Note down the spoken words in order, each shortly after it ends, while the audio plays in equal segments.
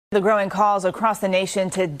The growing calls across the nation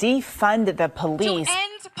to defund the police. To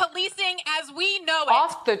end policing as we know it.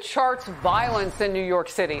 Off the charts violence in New York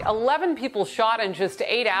City. 11 people shot in just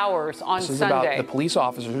 8 hours on Sunday. This is about the police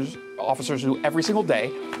officers who every single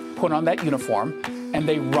day put on that uniform and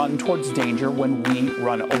they run towards danger when we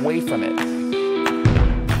run away from it.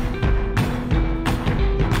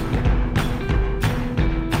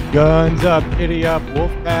 Guns up, giddy up,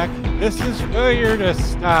 Wolfpack. This is Failure to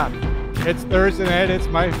Stop. It's Thursday night. It's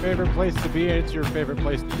my favorite place to be. It's your favorite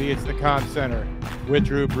place to be. It's the COMM Center with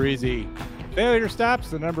Drew Breezy. Failure to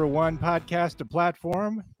Stop's the #1 podcast to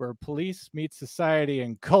platform where police meet society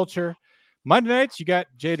and culture. Monday nights, you got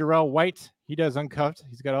J. Darrell White. He does Uncuffed.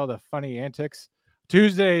 He's got all the funny antics.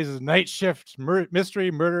 Tuesdays is Night Shift,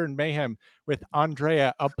 Mystery, Murder, and Mayhem with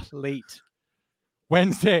Andrea a Plate.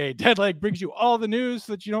 Wednesday, Deadleg brings you all the news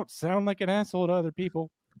so that you don't sound like an asshole to other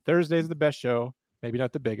people. Thursday's the best show. Maybe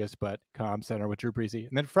not the biggest, but COMM Center with Drew Breezy.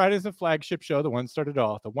 And then Friday's the flagship show, the one started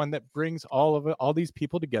off, the one that brings all these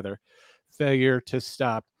people together. Failure to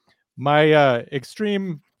Stop. My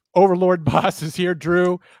extreme overlord boss is here.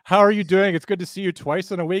 Drew, how are you doing? It's good to see you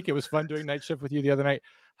twice in a week. It was fun doing Night Shift with you the other night.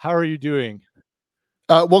 How are you doing?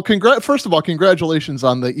 Well, first of all, congratulations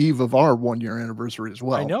on the eve of our 1-year anniversary as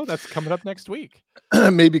well. I know that's coming up next week.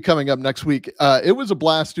 Maybe coming up next week. It was a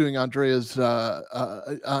blast doing Andrea's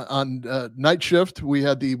on Night Shift. We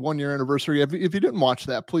had the 1-year anniversary. If you didn't watch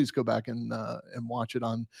that, please go back and watch it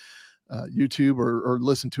on YouTube or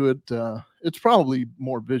listen to it. It's probably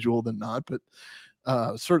more visual than not, but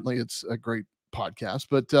certainly it's a great podcast.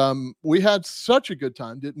 But we had such a good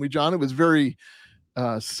time, didn't we, John? It was very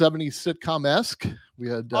 70s sitcom-esque. We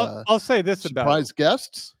had I'll say this about surprise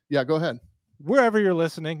guests. Yeah, go ahead. Wherever you're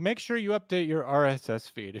listening, make sure you update your RSS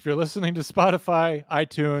feed. If you're listening to Spotify,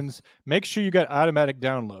 iTunes, make sure you got automatic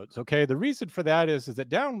downloads, okay? The reason for that is that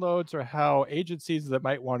downloads are how agencies that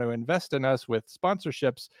might want to invest in us with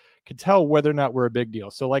sponsorships can tell whether or not we're a big deal.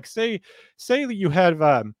 So like say you have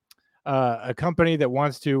a company that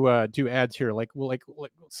wants to do ads here, like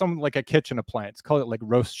some like a kitchen appliance, call it like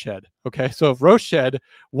Roast Shed. Okay. So if Roast Shed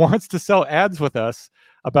wants to sell ads with us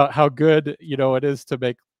about how good, it is to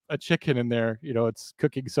make a chicken in there, it's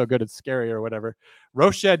cooking so good, it's scary or whatever.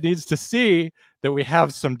 Roast Shed needs to see that we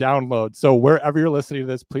have some downloads. So wherever you're listening to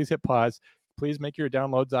this, please hit pause. Please make your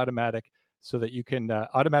downloads automatic so that you can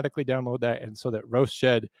automatically download that. And so that Roast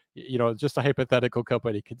Shed, just a hypothetical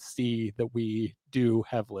company, can see that we do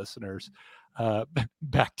have listeners.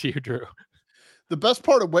 Back to you, Drew. The best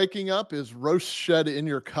part of waking up is Roast Shed in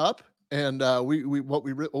your cup. And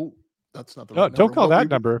that's not the right number. Don't call that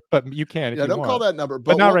number, but you can. Yeah, don't call that number.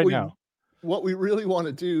 But not right now. What we really want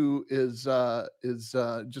to do is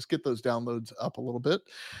just get those downloads up a little bit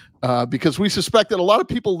because we suspect that a lot of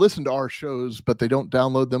people listen to our shows, but they don't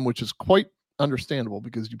download them, which is quite understandable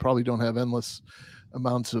because you probably don't have endless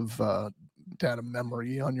amounts of data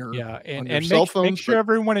memory on your cell phones. Make sure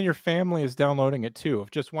everyone in your family is downloading it too. If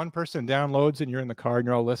just one person downloads and you're in the car and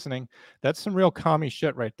you're all listening, that's some real commie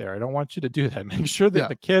shit right there. I don't want you to do that. Make sure that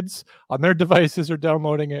the kids on their devices are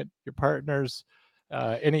downloading it. Your partners.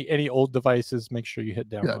 Any old devices, make sure you hit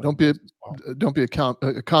download. Yeah, don't be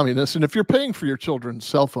a communist. And if you're paying for your children's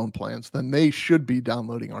cell phone plans, then they should be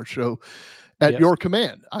downloading our show at your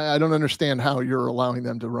command. I don't understand how you're allowing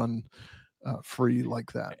them to run free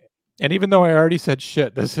like that. And even though I already said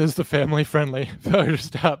shit, this is the family-friendly Failure to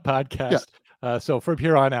Stop podcast. Yeah. So from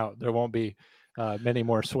here on out, there won't be many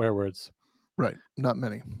more swear words. Right, not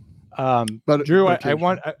many. But Drew,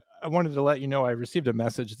 I wanted to let you know I received a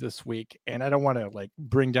message this week, and I don't want to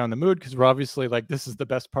bring down the mood because we're obviously this is the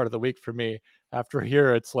best part of the week for me. After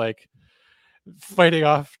here, it's like fighting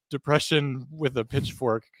off depression with a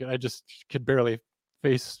pitchfork. I just could barely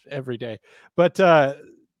face every day. But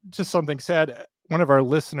just something sad. One of our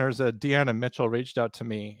listeners, Deanna Mitchell, reached out to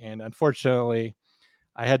me, and unfortunately,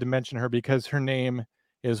 I had to mention her because her name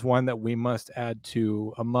is one that we must add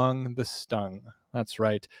to Among the Stung. That's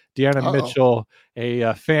right. Deanna Mitchell,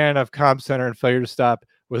 a fan of COMM Center and Failure to Stop,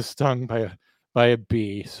 was stung by a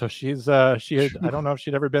bee. So she had I don't know if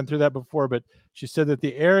she'd ever been through that before, but she said that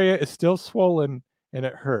the area is still swollen and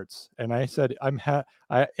it hurts. And I said,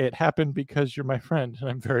 it happened because you're my friend and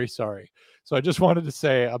I'm very sorry. So I just wanted to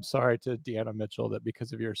say I'm sorry to Deanna Mitchell that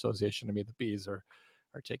because of your association to me, the bees are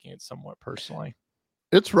taking it somewhat personally.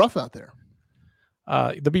 It's rough out there.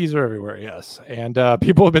 The bees are everywhere, yes. And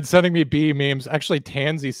people have been sending me bee memes. Actually,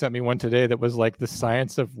 Tansy sent me one today that was like the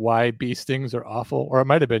science of why bee stings are awful. Or it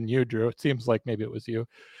might have been you, Drew. It seems like maybe it was you.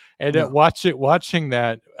 And watching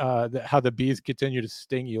that, how the bees continue to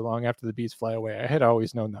sting you long after the bees fly away. I had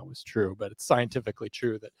always known that was true, but it's scientifically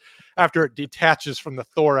true that after it detaches from the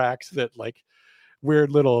thorax, that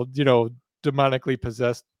weird little, demonically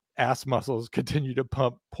possessed ass muscles continue to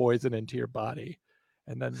pump poison into your body,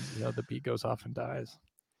 and then the bee goes off and dies.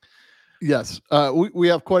 Yes, we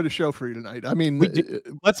have quite a show for you tonight. I mean,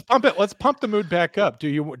 let's pump it. Let's pump the mood back up.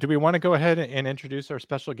 Do we want to go ahead and introduce our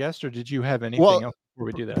special guest, or did you have anything else before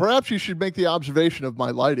we do that? Perhaps you should make the observation of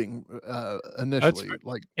my lighting initially.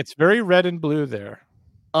 It's very red and blue there.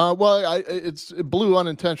 It's blue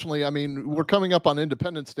unintentionally. I mean, we're coming up on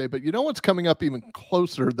Independence Day, but you know what's coming up even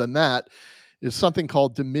closer than that is something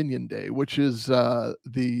called Dominion Day, which is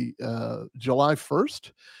the July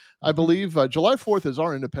 1st. I believe July 4th is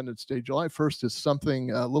our Independence Day. July 1st is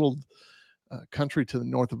something a little country to the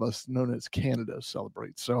north of us known as Canada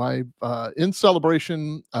celebrates. So in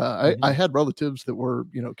celebration, I had relatives that were,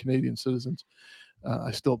 Canadian citizens.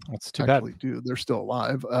 I still actually do. They're still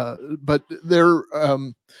alive. But they're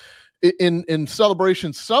in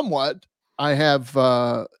celebration somewhat. I have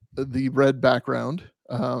the red background,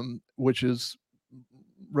 which is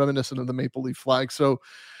reminiscent of the maple leaf flag. So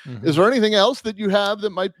is there anything else that you have that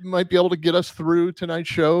might be able to get us through tonight's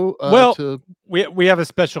show? We have a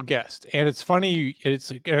special guest, and it's funny.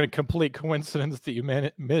 It's a complete coincidence that you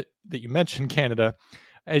mentioned Canada.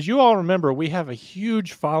 As you all remember, we have a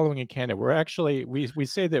huge following in Canada. We're actually we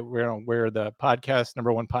say that we're the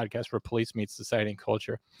number one podcast where police meets society and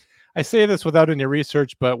culture. I say this without any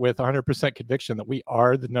research, but with 100% conviction that we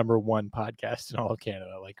are the number one podcast in all of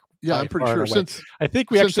Canada. I'm pretty sure. I think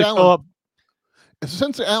we actually fill up.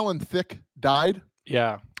 Since Alan Thicke died,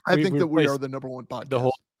 I think that we are the number one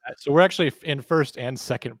podcast. So we're actually in first and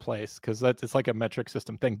second place because it's like a metric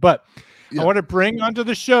system thing. But I want to bring onto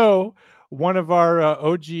the show one of our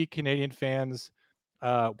OG Canadian fans.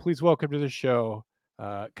 Please welcome to the show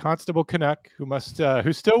Constable Canuck,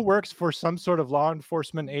 who still works for some sort of law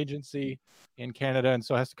enforcement agency in Canada, and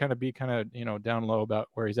so has to be down low about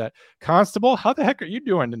where he's at. Constable, how the heck are you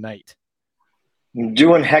doing tonight? I'm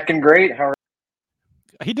doing heckin' great. How are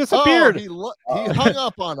He disappeared. He hung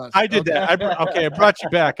up on us. I did that. I brought you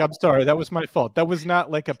back. I'm sorry. That was my fault. That was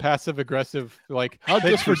not like a passive aggressive,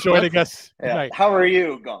 thanks for joining us tonight. How are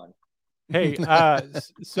you, Gone? Hey,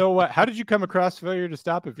 so how did you come across Failure to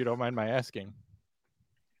Stop, if you don't mind my asking?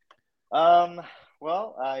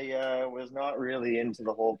 Well, I was not really into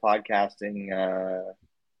the whole podcasting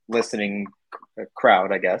listening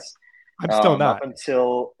crowd, I guess. I'm still not. Up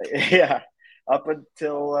until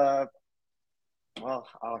well,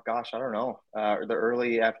 oh gosh, I don't know. The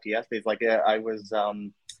early FTS days, I was,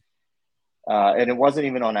 and it wasn't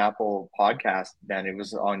even on Apple Podcast then. It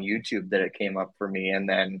was on YouTube that it came up for me, and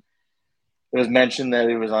then it was mentioned that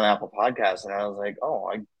it was on Apple Podcast, and I was like,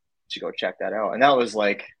 oh, I should go check that out. And that was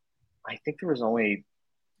I think there was only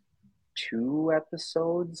 2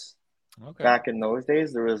 episodes back in those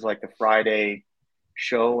days. There was the Friday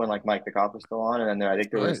show when Mike the Cop was still on, and then I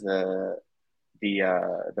think there was the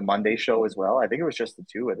Monday show as well. I think it was just the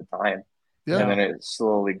 2 at the time. Yeah. And then it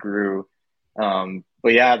slowly grew. But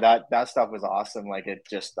yeah, that stuff was awesome. I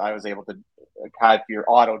was able to have your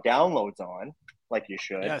auto downloads on like you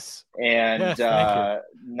should. Yes. And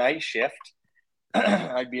night shift,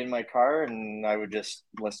 I'd be in my car and I would just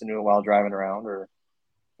listen to it while driving around or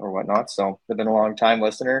whatnot. So I've been a long time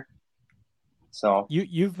listener. So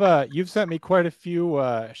you've sent me quite a few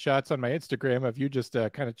shots on my Instagram of you just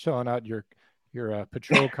kind of chilling out your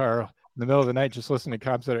patrol car in the middle of the night, just listening to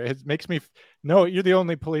COMM Center. It makes me no, you're the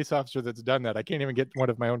only police officer that's done that. I can't even get one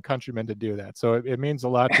of my own countrymen to do that. So it means a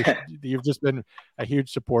lot. You've just been a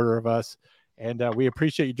huge supporter of us, and we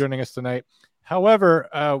appreciate you joining us tonight.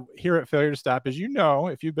 However, here at Failure to Stop, as you know,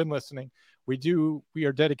 if you've been listening, we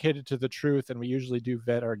are dedicated to the truth, and we usually do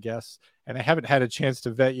vet our guests. And I haven't had a chance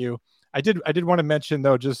to vet you. I did want to mention,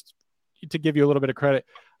 though, just to give you a little bit of credit,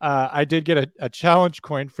 I did get a challenge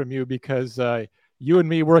coin from you because you and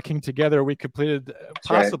me working together, we completed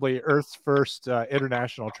possibly Earth's first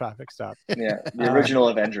international traffic stop. Yeah, the original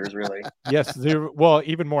Avengers, really. Yes,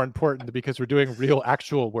 even more important because we're doing real,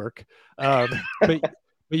 actual work. But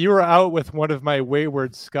you were out with one of my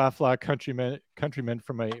wayward scofflaw countrymen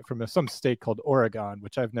from some state called Oregon,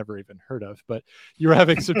 which I've never even heard of. But you were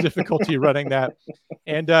having some difficulty running that,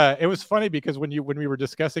 and it was funny because when we were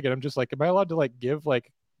discussing it, I'm just like, am I allowed to give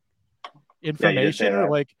information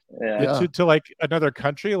or to another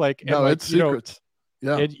country? No, it's secrets.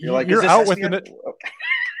 You're out with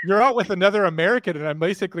you're out with another American, and I'm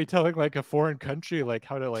basically telling a foreign country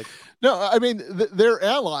how to No, I mean they're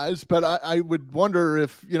allies, but I would wonder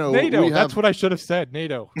if NATO. That's what I should have said.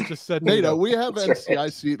 NATO. Just said NATO. We have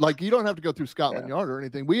NCIC. You don't have to go through Scotland Yard or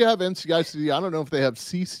anything. We have NCIC. I don't know if they have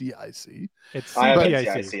CCIC. I have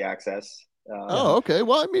NCIC access. Okay.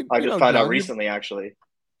 Well, I mean, I just found out recently, actually.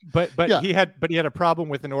 But Yeah. he had a problem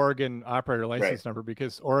with an Oregon operator license number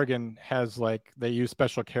because Oregon has they use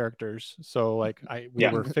special characters. So we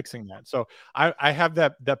were fixing that. So I have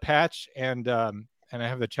the patch and I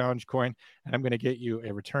have the challenge coin, and I'm going to get you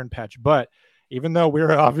a return patch. But even though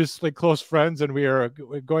we're obviously close friends and we are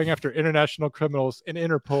going after international criminals in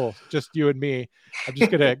Interpol, just you and me, I'm just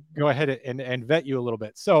going to go ahead and vet you a little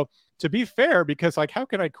bit. So to be fair, because how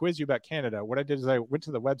can I quiz you about Canada? What I did is I went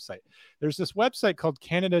to the website. There's this website called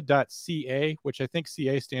Canada.ca, which I think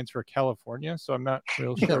CA stands for California. So I'm not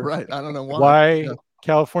real sure. Yeah, right. I don't know why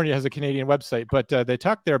California has a Canadian website, but they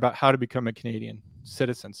talk there about how to become a Canadian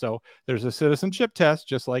citizen. So there's a citizenship test,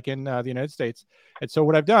 just like in the United States. And so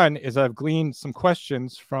what I've done is I've gleaned some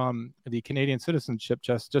questions from the Canadian citizenship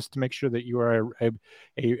test just to make sure that you are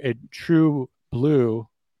a true blue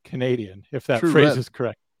Canadian, if that phrase is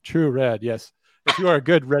correct. True red, yes. If you are a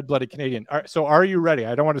good red-blooded Canadian. So are you ready?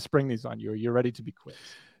 I don't want to spring these on you. Are you ready to be quizzed?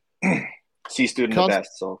 C student the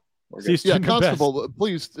best, so Constable,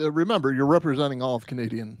 please remember you're representing all of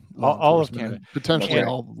Canadian law all of enforcement, Canada, potentially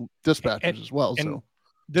all dispatchers as well. So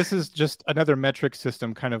this is just another metric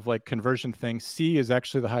system, kind of like conversion thing. C is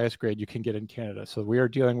actually the highest grade you can get in Canada. So we are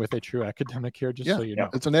dealing with a true academic here, just so you know.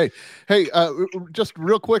 It's an A. Hey, just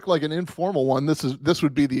real quick, like an informal one. This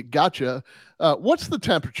would be the gotcha. What's the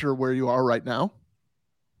temperature where you are right now?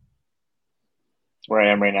 Where I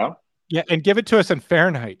am right now? Yeah, and give it to us in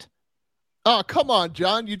Fahrenheit. Oh, come on,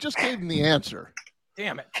 John. You just gave him the answer.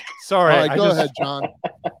 Damn it. Sorry. All right, go ahead, John.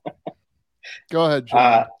 Go ahead,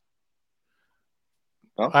 John.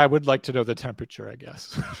 I would like to know the temperature, I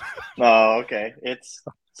guess. Oh, okay. It's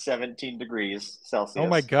 17 degrees Celsius. Oh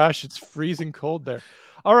my gosh, it's freezing cold there.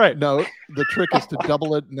 All right. No, the trick is to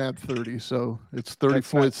double it and add 30. So it's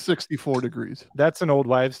 34, it's 64 degrees. That's an old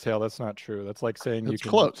wives' tale. That's not true. That's like saying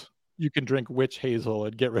close. You can drink witch hazel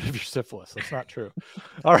and get rid of your syphilis. That's not true.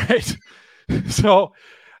 All right. So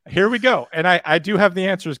here we go. And I do have the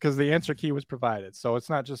answers because the answer key was provided. So it's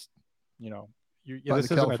not just, by the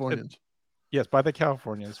Californians. Yes, by the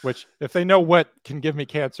Californians, which if they know what can give me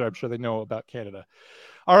cancer, I'm sure they know about Canada.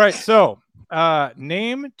 All right. So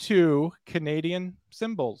name 2 Canadian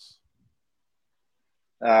symbols.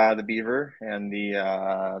 The beaver and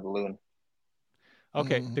the loon.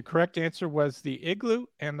 Okay. The correct answer was the igloo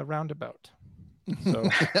and the roundabout. So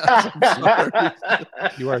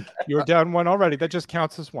you are down 1 already. That just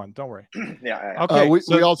counts as 1. Don't worry. Yeah. Okay.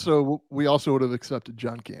 We also would have accepted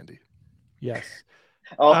John Candy. Yes.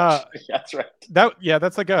 Oh, that's right.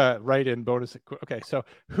 That's like a write-in bonus. Okay, so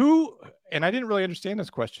who? And I didn't really understand this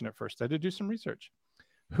question at first. I did do some research.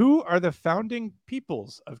 Who are the founding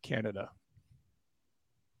peoples of Canada?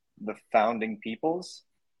 The founding peoples?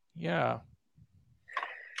 Yeah.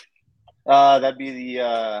 That'd be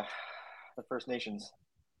the First Nations.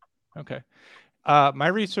 Okay. My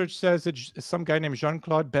research says it's some guy named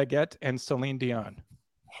Jean-Claude Baguette and Celine Dion.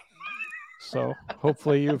 So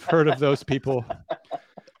hopefully you've heard of those people.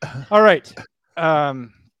 All right.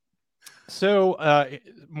 So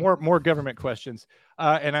more government questions.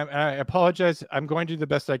 And I apologize. I'm going to do the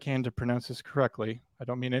best I can to pronounce this correctly. I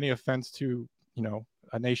don't mean any offense to,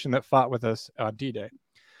 a nation that fought with us on D-Day.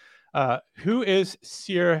 Who is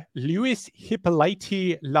Sir Louis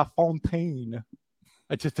Hippolyte Lafontaine?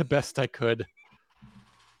 I did the best I could.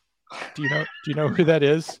 Do you know who that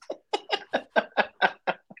is?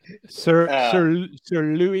 Sir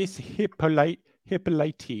Louis Hippolyte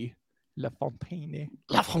Lafontaine.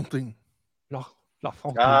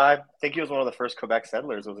 Lafontaine. I think he was one of the first Quebec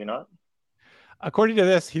settlers, was he not? According to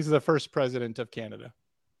this, he's the first president of Canada.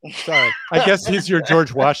 Sorry, I guess he's your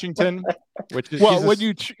George Washington. Which is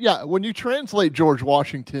when you translate George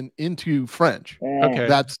Washington into French, okay,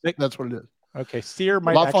 that's what it is. Okay, Sir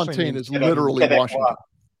might Lafontaine is literally Washington.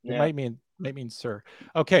 It might mean sir.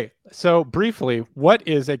 Okay, so briefly, what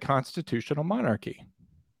is a constitutional monarchy?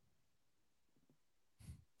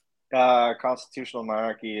 Constitutional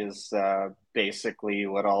monarchy is basically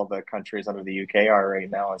what all the countries under the UK are right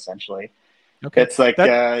now, essentially. Okay. It's like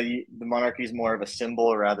the monarchy is more of a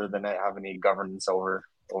symbol rather than have any governance over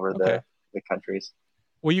the countries.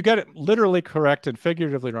 Well, you got it literally correct and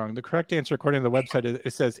figuratively wrong. The correct answer, according to the website,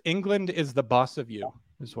 it says England is the boss of you,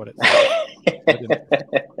 is what it says.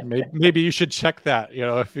 maybe you should check that.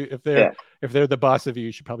 If they're the boss of you,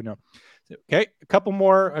 you should probably know. Okay, a couple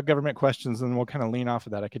more government questions, and we'll kind of lean off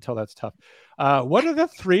of that. I could tell that's tough. What are the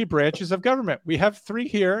 3 branches of government? We have 3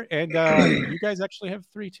 here, and you guys actually have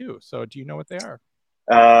 3 too. So do you know what they are?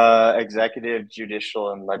 Executive,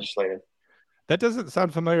 judicial, and legislative. That doesn't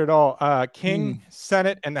sound familiar at all. King,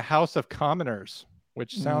 Senate, and the House of Commoners,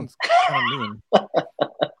 which sounds kind of mean.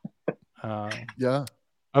 Yeah.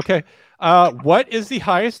 Okay. What is the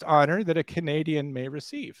highest honor that a Canadian may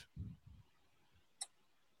receive?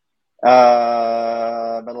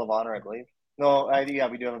 Medal of Honor, I believe. No, yeah,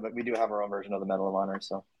 we do have our own version of the Medal of Honor.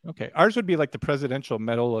 So okay, ours would be like the Presidential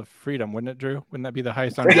Medal of Freedom, wouldn't it, Drew? Wouldn't that be the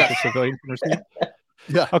highest honor that a civilian can receive?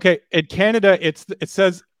 Yeah. Okay, in Canada, it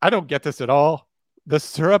says, I don't get this at all. The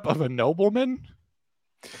syrup of a nobleman.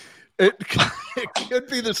 It could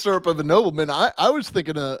be the syrup of a nobleman. I was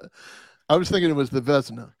thinking it was the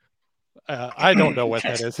Vesna. I don't know what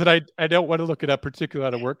that is, and I don't want to look it up,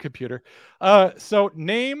 particularly on a work computer. So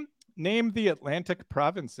name the Atlantic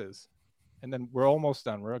provinces, and then we're almost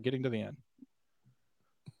done. We're getting to the end.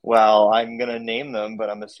 Well, I'm gonna name them, but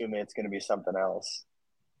I'm assuming it's gonna be something else.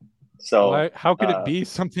 So how could it be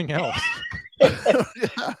something else?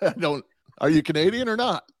 I don't. Are you Canadian or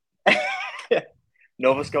not?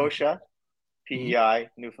 Nova Scotia, PEI,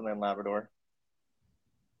 Newfoundland, Labrador.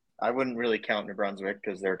 I wouldn't really count New Brunswick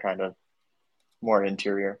because they're kind of more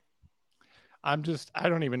interior. I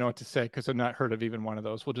don't even know what to say because I've not heard of even one of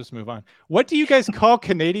those. We'll just move on. What do you guys call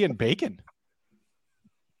Canadian bacon?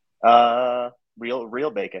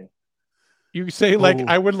 Real bacon. You say like,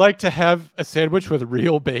 I would like to have a sandwich with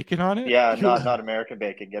real bacon on it? Yeah, not American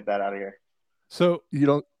bacon. Get that out of here. So you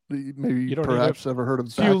don't perhaps ever heard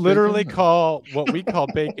of so you literally call what we call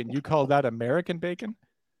bacon, you call that American bacon?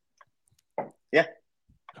 Yeah.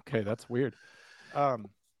 Okay, that's weird.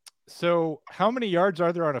 So how many yards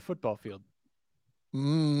are there on a football field?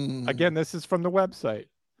 Again, this is from the website.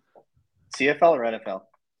 CFL or NFL?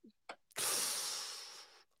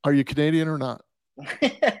 Are you Canadian or not?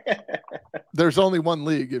 There's only one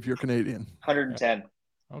league if you're Canadian. 110.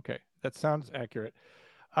 Okay, that sounds accurate.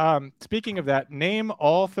 Speaking of that, name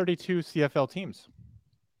all 32 CFL teams.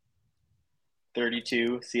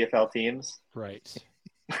 32 CFL teams. Right.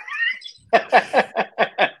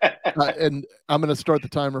 And I'm going to start the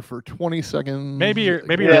timer for 20 seconds. Maybe you're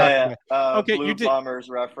not. Okay, Blue Bombers,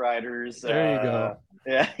 Rough Riders. There you go.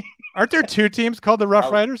 Yeah. Aren't there two teams called the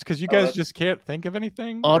Rough Riders? Because you guys just can't think of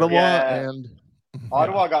anything. Ottawa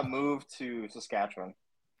Ottawa got moved to Saskatchewan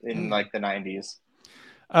in like the 90s.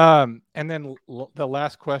 And then the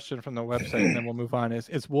last question from the website, and then we'll move on,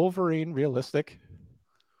 is Wolverine realistic?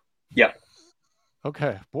 Yeah.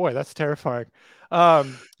 Okay. Boy, that's terrifying.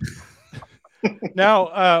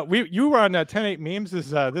 Now, you were on 10-8 memes.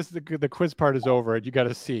 The quiz part is over, and you got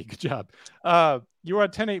to see. Good job. You were on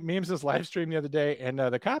 10-8 memes this live stream the other day, and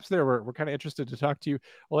the cops there were kind of interested to talk to you.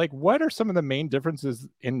 Like, what are some of the main differences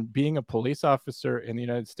in being a police officer in the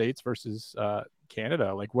United States versus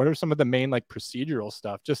Canada? Like, what are some of the main like procedural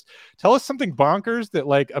stuff? Just tell us something bonkers that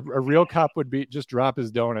like a real cop would be just drop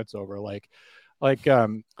his donuts over. Like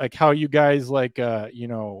how you guys like I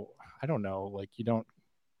don't know, like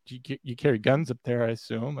you carry guns up there, I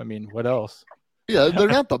assume. I mean, what else? Yeah, they're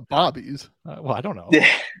not the bobbies. Well, I don't know.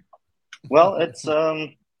 Well, it's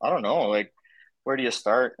I don't know. Like, where do you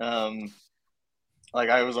start? Like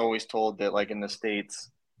I was always told that like in the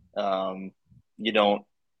States, you don't,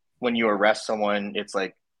 when you arrest someone, it's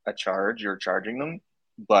like a charge, you're charging them.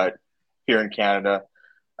 But here in Canada,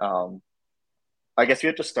 I guess you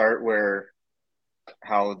have to start I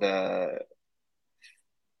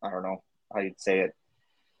don't know how you'd say it.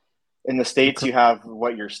 In the States, you have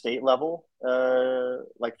your state level,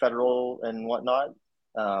 like federal and whatnot.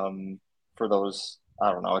 For those,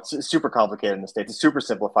 I don't know. It's super complicated in the States. It's super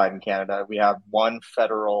simplified in Canada. We have one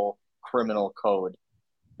federal criminal code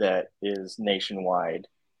that is nationwide.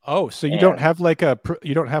 Oh, so you don't have like a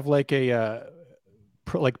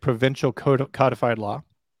provincial codified law?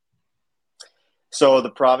 So the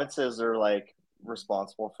provinces are like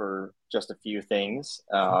responsible for just a few things,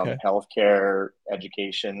 healthcare,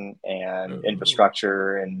 education, and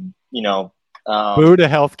infrastructure, and boo to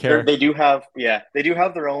healthcare. They do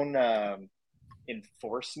have their own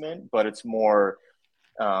enforcement, but it's more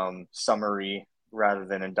summary rather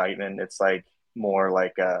than indictment. It's like more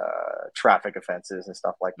like traffic offenses and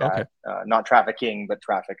stuff like that. Okay. Not trafficking, but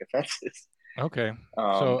traffic offenses. Okay.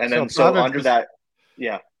 So under that,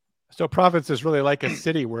 yeah. So province is really like a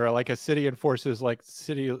city, where like a city enforces like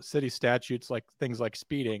city statutes, like things like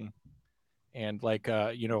speeding, and like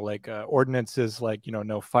ordinances like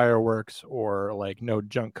no fireworks or like no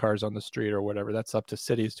junk cars on the street or whatever. That's up to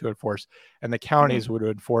cities to enforce, and the counties would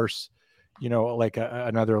enforce like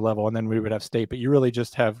another level, and then we would have state. But you really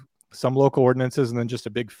just have some local ordinances and then just a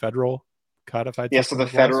big federal codified. Yeah, so the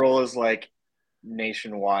federal is like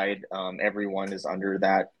nationwide. Everyone is under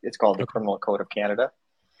that. It's called the Criminal Code of Canada.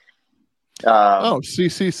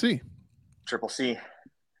 CCC. Triple C.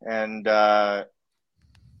 And I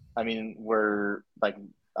mean, we're like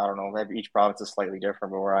I don't know, maybe each province is slightly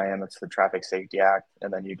different, but where I am, it's the Traffic Safety Act,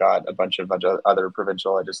 and then you got a bunch of other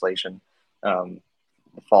provincial legislation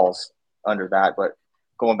falls under that. But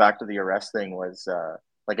going back to the arrest thing was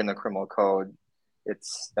like in the criminal code,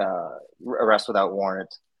 it's arrest without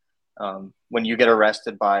warrant. When you get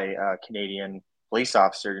arrested by a Canadian police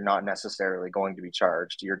officer, you're not necessarily going to be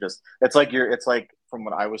charged. It's like from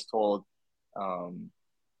what I was told,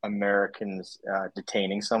 Americans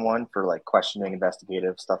detaining someone for like questioning,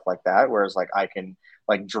 investigative stuff like that. Whereas like I can,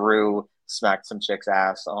 like, Drew smacked some chick's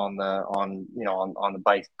ass on the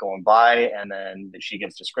bike going by, and then she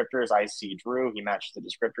gives descriptors. I see Drew, he matches the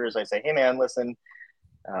descriptors. I say, hey man, listen,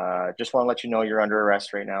 just want to let you know you're under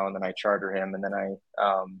arrest right now. And then I charter him, and then I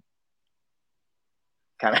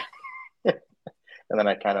kind of and then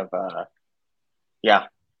I kind of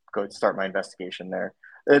go start my investigation there.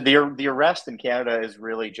 The arrest in Canada is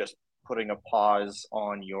really just putting a pause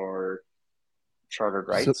on your chartered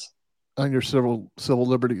rights, on your civil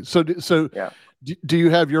liberties. So yeah. Do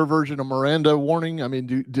you have your version of Miranda warning? I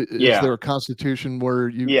mean, is there a constitution where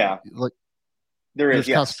you like there is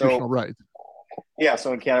constitutional right? Yeah,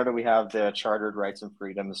 so in Canada we have the Chartered Rights and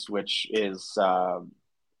Freedoms, which is I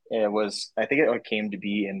think it came to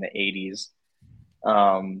be in the 80s.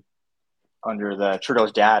 Under the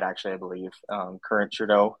Trudeau's dad, actually, I believe, current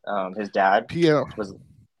Trudeau, his dad was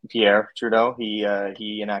Pierre Trudeau.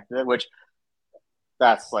 He enacted it, which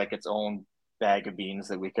that's like its own bag of beans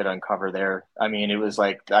that we could uncover there. I mean, it was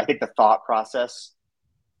like, I think the thought process,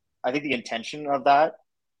 I think the intention of that,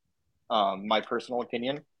 my personal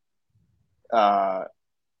opinion, the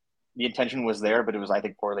intention was there, but it was, I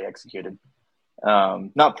think, poorly executed.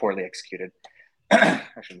 Not poorly executed. I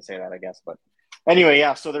shouldn't say that, I guess, but anyway,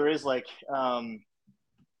 yeah. So there is like,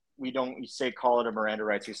 we don't say call it a Miranda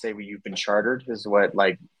rights. We say you've been chartered is what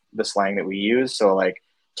like the slang that we use. So like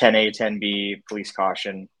 10A, 10B, police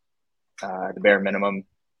caution, the bare minimum,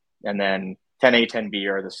 and then 10A, 10B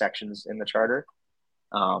are the sections in the charter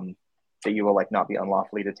that you will like not be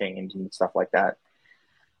unlawfully detained and stuff like that.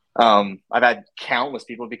 I've had countless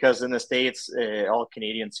people, because in the States, all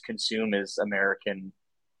Canadians consume is American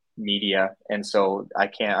media, and so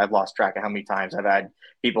I've lost track of how many times I've had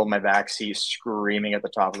people in my backseat screaming at the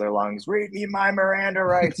top of their lungs, read me my Miranda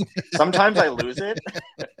rights. Sometimes I lose it.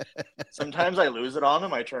 Sometimes I lose it on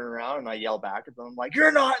them. I turn around and I yell back at them. I'm like,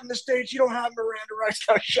 you're not in the States, you don't have Miranda rights.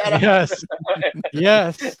 Now shut up.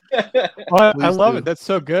 Yes. Well, I love it. That's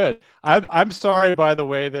so good. I'm sorry, by the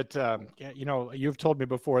way, that you've told me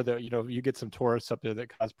before that you get some tourists up there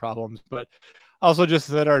that cause problems, but also just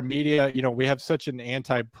that our media, we have such an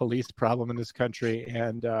anti-police problem in this country,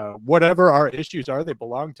 and whatever our issues are, they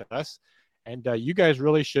belong to us. And you guys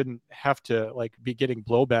really shouldn't have to like be getting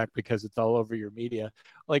blowback because it's all over your media.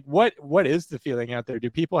 Like, what is the feeling out there? Do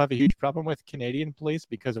people have a huge problem with Canadian police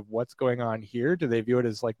because of what's going on here? Do they view it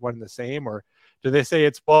as like one and the same, or do they say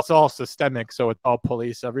it's all systemic, so it's all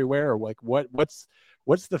police everywhere? Or like what's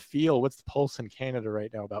the feel? What's the pulse in Canada right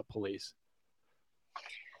now about police?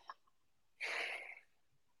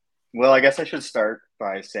 Well, I guess I should start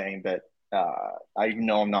by saying that I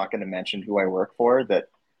know I'm not going to mention who I work for, that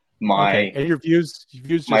and your views,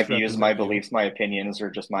 my beliefs, my opinions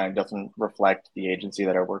are just mine. It doesn't reflect the agency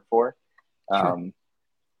that I work for. Sure.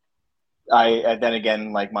 Then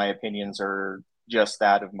again, like, my opinions are just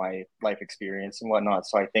that of my life experience and whatnot.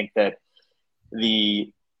 So I think that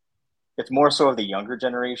it's more so of the younger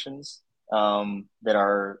generations that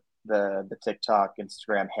are the TikTok,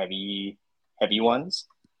 Instagram heavy ones.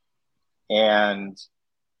 And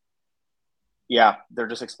yeah, they're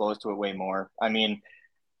just exposed to it way more. I mean,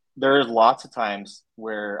 there's lots of times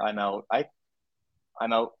where I'm out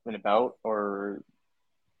and about, or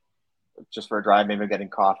just for a drive, maybe getting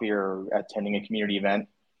coffee or attending a community event.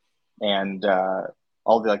 And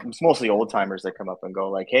it's mostly old timers that come up and go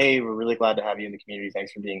like, hey, we're really glad to have you in the community.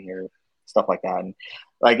 Thanks for being here. Stuff like that. And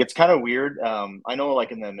like, it's kind of weird. I know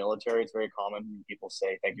like in the military, it's very common when people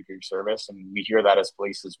say thank you for your service, and we hear that as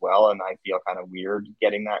police as well. And I feel kind of weird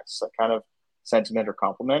getting that kind of sentiment or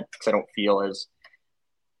compliment, because I don't feel as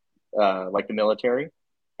like the military.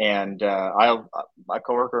 And my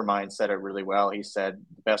coworker of mine said it really well. He said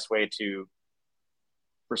the best way to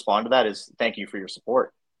respond to that is thank you for your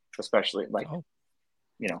support, especially like,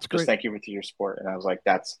 just thank you for your support. And I was like,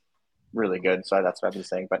 that's really good. So that's what I've been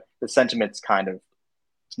saying. But the sentiment's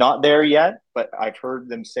it's not there yet, but I've heard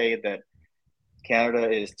them say that Canada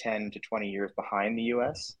is 10 to 20 years behind the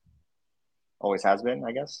US. Always has been,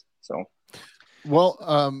 I guess. So. Well,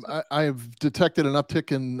 I've detected an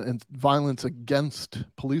uptick in violence against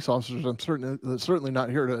police officers. I'm certainly not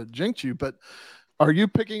here to jinx you, but are you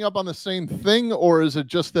picking up on the same thing, or is it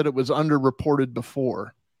just that it was underreported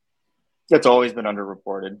before? It's always been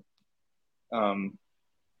underreported. I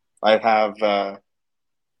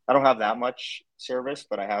don't have that much service,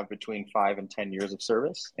 but I have between 5 and 10 years of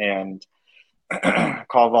service, and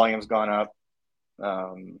call volume's gone up.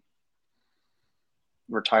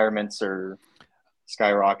 Retirements are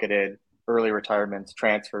skyrocketed, early retirements,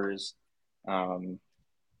 transfers.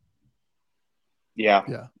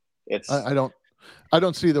 It's I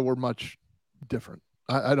don't see that we're much different.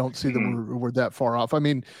 I don't see that we're that far off. I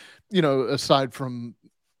mean, aside from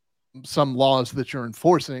some laws that you're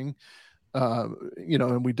enforcing,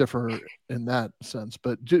 and we differ in that sense,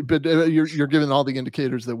 but you're giving all the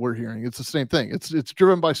indicators that we're hearing. It's the same thing. It's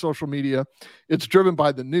driven by social media. It's driven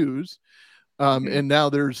by the news. And now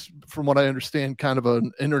there's, from what I understand, kind of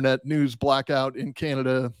an internet news blackout in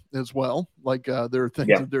Canada as well. Like there are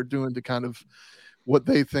things that they're doing to kind of what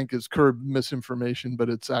they think is curb misinformation, but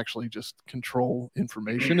it's actually just control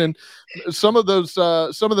information. And some of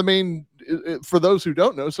the main, for those who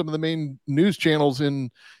don't know, some of the main news channels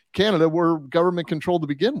in Canada were government controlled to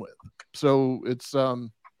begin with. So it's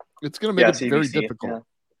going to make it CBC, very difficult.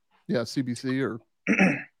 Yeah, CBC or.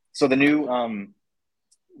 So the new,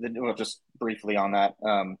 just briefly on that,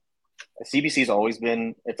 CBC's always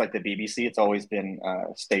been, it's like the BBC. It's always been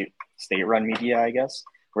state-run media, I guess,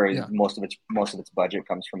 where most of its budget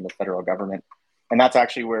comes from the federal government, and that's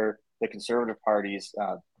actually where the Conservative parties,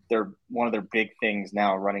 one of their big things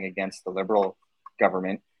now running against the Liberal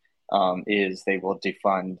government, is they will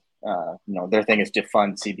defund. Their thing is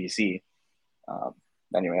defund CBC.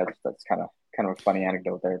 Anyway, that's kind of a funny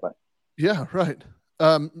anecdote there, but yeah, right.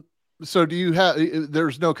 So do you have?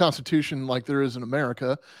 There's no constitution like there is in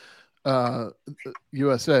America,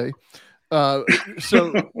 USA.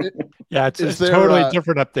 Yeah, it's totally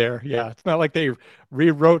different up there. Yeah, it's not like they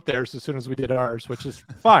rewrote theirs as soon as we did ours, which is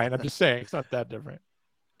fine. I'm just saying it's not that different.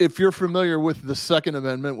 If you're familiar with the Second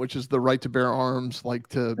Amendment, which is the right to bear arms, like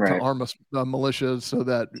to arm militias, so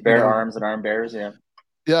that bear arms and arm bearers,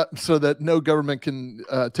 yeah, so that no government can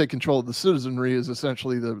take control of the citizenry is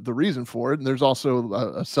essentially the reason for it. And there's also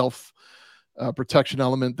a self protection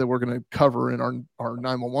element that we're going to cover in our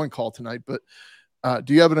 911 call tonight. But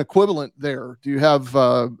do you have an equivalent there? Do you have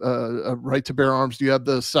a right to bear arms? Do you have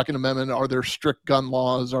the Second Amendment? Are there strict gun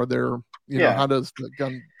laws? Are there, how does the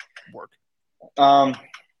gun work?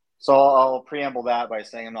 So I'll preamble that by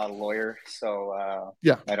saying I'm not a lawyer. So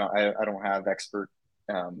I don't have expert.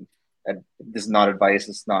 This is not advice.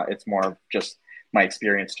 It's more of just my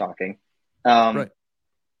experience talking. Right.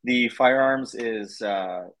 The firearms is,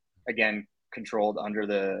 again, controlled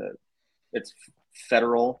under it's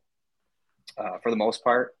federal, for the most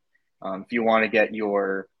part. If you want to get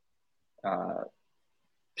your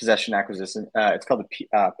possession acquisition, it's called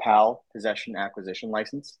the PAL, possession acquisition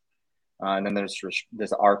license. And then there's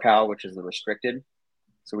RPAL, which is the restricted.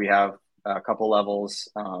 So we have a couple levels,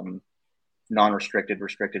 non-restricted,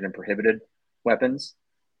 restricted, and prohibited weapons.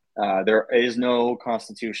 There is no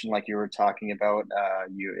constitution like you were talking about.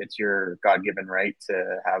 It's your God-given right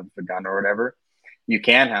to have a gun or whatever. You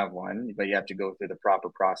can have one, but you have to go through the proper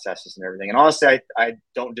processes and everything. And honestly, I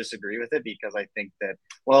don't disagree with it, because I think that,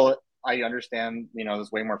 I understand,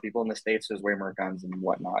 there's way more people in the States, there's way more guns and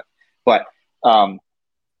whatnot. But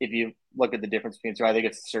if you look at the difference between two, I think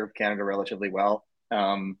it's served Canada relatively well.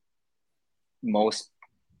 Most,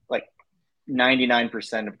 like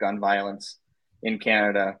 99% of gun violence in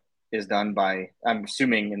Canada is done by, I'm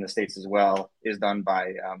assuming in the States as well, is done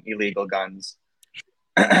by illegal guns.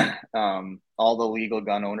 All the legal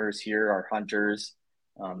gun owners here are hunters,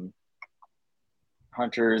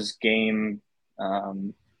 game,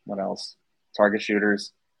 what else? Target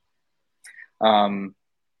shooters.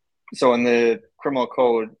 So in the criminal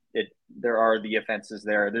code, there are the offenses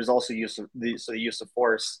there. There's also use of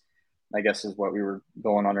force, I guess, is what we were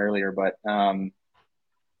going on earlier. But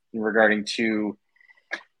regarding to,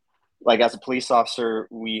 like, as a police officer,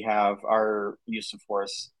 we have our use of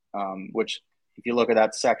force, which, if you look at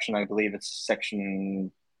that section, I believe it's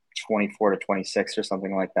section 24 to 26 or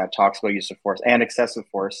something like that, talks about use of force and excessive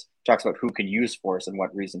force, talks about who can use force and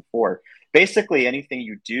what reason for. Basically, anything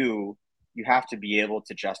you do, you have to be able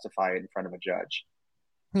to justify it in front of a judge.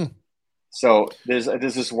 So there's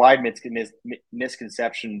this wide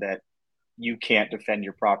misconception that you can't defend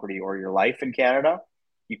your property or your life in Canada.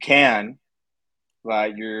 You can,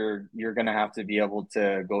 but you're going to have to be able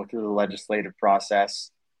to go through the legislative process,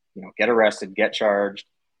 get arrested, get charged,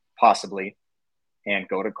 possibly, and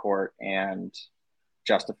go to court and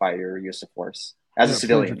justify your use of force as a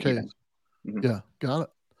civilian. Yeah,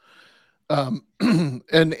 got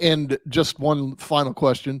And just one final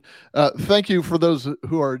question. Thank you for those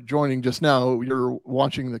who are joining just now. You're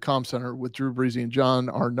watching the COMM Center with Drew, Breezy, and John.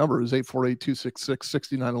 Our number is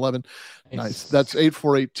 848-266-6911. Nice. That's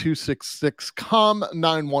 848-266-COMM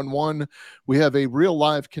 911. We have a real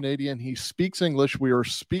live Canadian. He speaks English. We are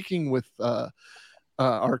speaking with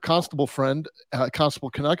our constable friend.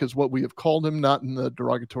 Constable Canuck is what we have called him, not in the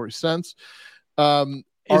derogatory sense. Is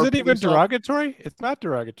it even derogatory? It's not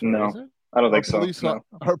derogatory, No. is it? I don't think so. No.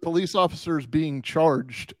 Are police officers being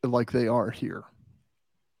charged like they are here?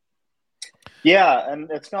 Yeah, and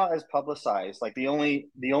it's not as publicized. Like the only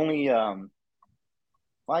well,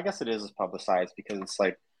 I guess it is as publicized because it's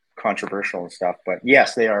like controversial and stuff. But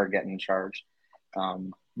yes, they are getting charged.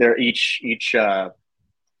 They're each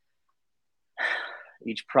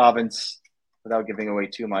province, without giving away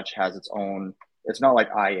too much, has its own. It's not like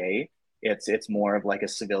IA. It's more of like a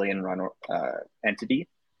civilian run entity.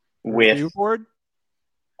 Review board?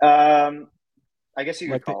 I guess you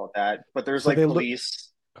could Like call it that. But there's so like they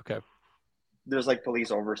police. Okay. There's like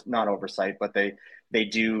police not oversight, but they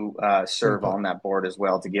do serve on that board as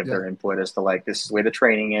well to give their input as to like this is the way the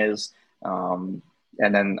training is. And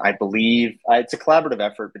then I believe it's a collaborative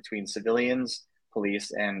effort between civilians,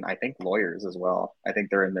 police, and I think lawyers as well. I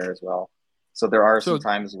think they're in there as well. So there are some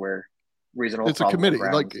times where reasonable. It's a committee.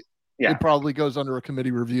 grounds, like it probably goes under a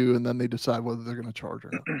committee review, and then they decide whether they're going to charge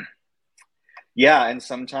or not. Yeah, and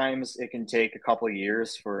sometimes it can take a couple of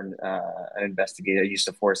years for an investigator, use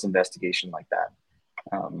of force investigation like that.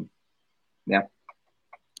 Yeah.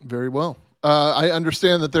 Very well. I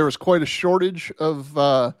understand that there was quite a shortage of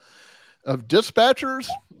dispatchers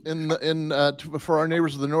for our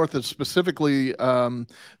neighbors of the north. That specifically,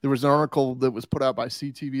 there was an article that was put out by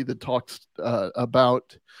CTV that talks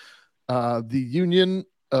about the union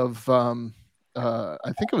of I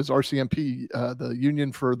think it was RCMP, the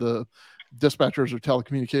union for the dispatchers or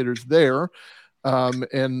telecommunicators there,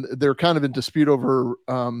 and they're kind of in dispute over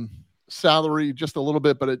salary just a little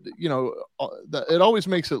bit, but it always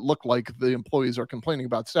makes it look like the employees are complaining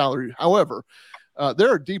about salary. However, there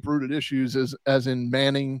are deep-rooted issues as in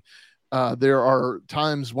manning. There are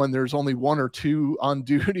times when there's only one or two on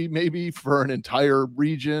duty, maybe for an entire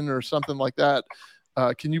region or something like that.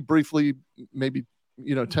 Can you briefly, maybe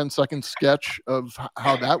 10-second sketch of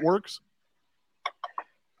how that works?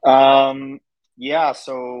 Yeah.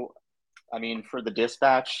 So, I mean, for the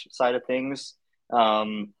dispatch side of things,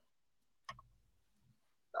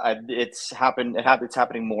 it's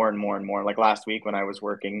happening more and more and more. Like last week when I was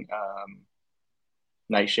working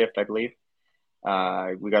night shift, I believe,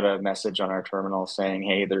 we got a message on our terminal saying,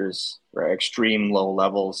 hey, there's extreme low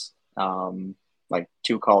levels, like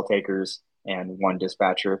 2 call takers and 1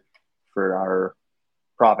 dispatcher for our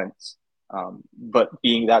province. But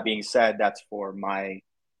being said, that's for my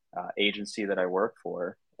agency that I work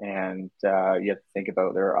for. And you have to think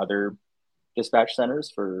about there are other dispatch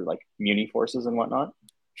centers for like muni forces and whatnot.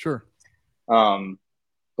 Sure.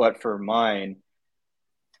 But for mine,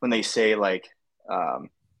 when they say like,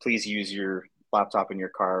 please use your laptop in your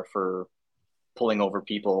car for pulling over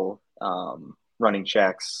people, running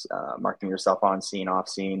checks, marking yourself on scene, off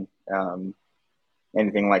scene,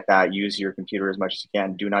 anything like that, use your computer as much as you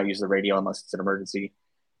can. Do not use the radio unless it's an emergency.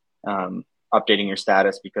 Updating your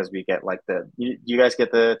status, because we get like you guys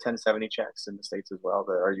get the 1070 checks in the States as well,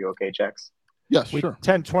 the Are You Okay checks? Yes, sure.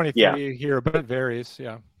 1023 here, but it varies.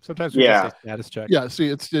 Yeah. Sometimes we just say status check. Yeah, see,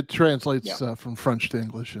 it translates from French to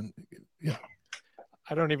English, and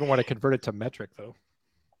I don't even want to convert it to metric though.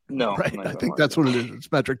 No, right. I think that's what it is.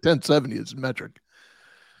 It's metric. 1070 is metric.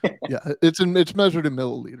 Yeah, it's measured in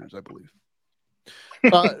milliliters, I believe.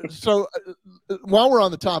 So while we're on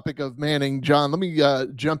the topic of manning, John, let me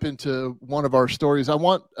jump into one of our stories. I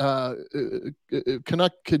want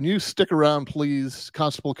Canuck, can you stick around, please?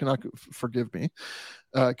 Constable Canuck, forgive me.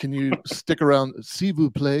 Can you stick around, s'il vous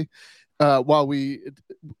plaît, while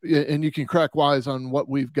and you can crack wise on what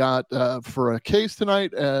we've got for a case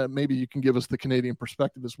tonight. Maybe you can give us the Canadian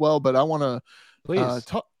perspective as well. But I want to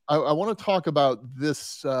talk. I want to talk about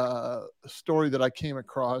this story that I came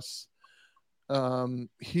across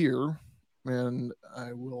here, and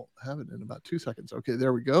I will have it in about 2 seconds. Okay,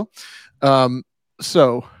 there we go.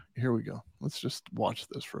 So here we go. Let's just watch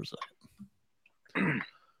this for a second.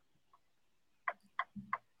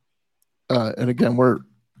 And again, we're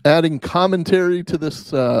adding commentary to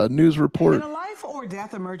this news report. In a life or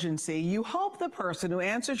death emergency, you hope the person who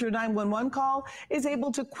answers your 911 call is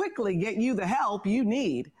able to quickly get you the help you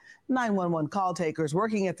need. 911 call takers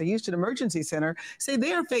working at the Houston Emergency Center say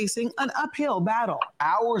they are facing an uphill battle.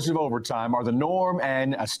 Hours of overtime are the norm,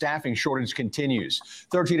 and a staffing shortage continues.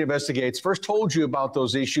 13 Investigates first told you about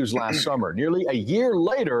those issues last summer. Nearly a year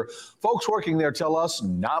later, folks working there tell us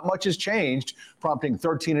not much has changed, prompting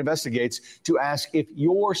 13 Investigates to ask if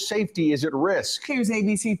your safety is at risk. Here's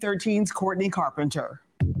ABC 13's Courtney Carpenter.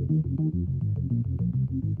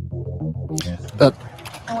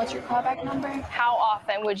 And what's your callback number? How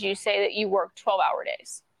often would you say that you work 12-hour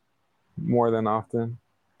days? More than often.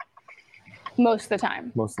 Most of the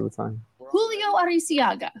time. Most of the time. Julio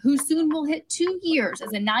Ariciaga, who soon will hit 2 years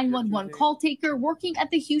as a 911 call taker working at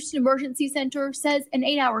the Houston Emergency Center, says an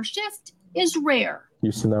 8-hour shift is rare.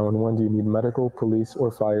 Houston 911, do you need medical, police,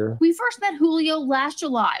 or fire? We first met Julio last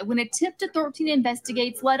July when a tip to 13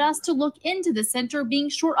 Investigates led us to look into the center being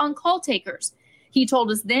short on call takers. He told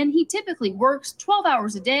us then he typically works 12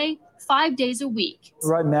 hours a day, 5 days a week.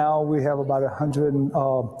 Right now, we have about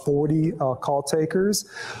 140 call takers,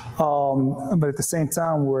 but at the same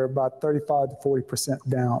time, we're about 35 to 40%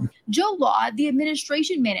 down. Joe Law, the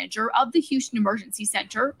administration manager of the Houston Emergency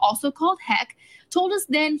Center, also called HEC, told us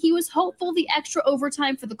then he was hopeful the extra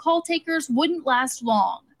overtime for the call takers wouldn't last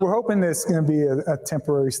long. We're hoping this is going to be a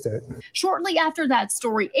temporary stint. Shortly after that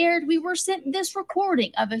story aired, we were sent this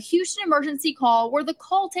recording of a Houston emergency call where the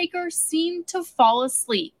call taker seemed to fall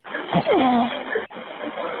asleep.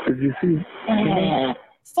 Did you see?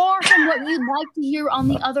 Far from what you'd like to hear on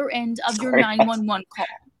the other end of your 911 call.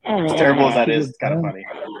 As terrible as that is, it's kind of funny.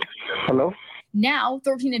 Hello? Now,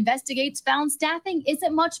 13 Investigates found staffing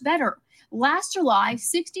isn't much better. Last July,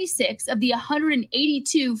 66 of the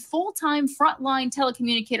 182 full-time frontline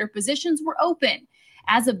telecommunicator positions were open.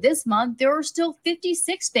 As of this month, there are still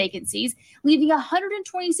 56 vacancies, leaving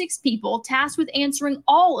 126 people tasked with answering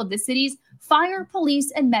all of the city's fire,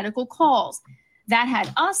 police, and medical calls. That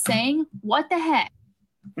had us saying, what the heck?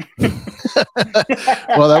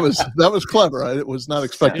 Well, that was clever. I was not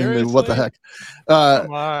expecting the what the heck.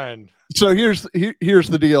 Come on. So here's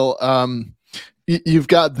the deal. You've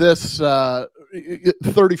got this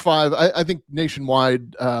 35. I think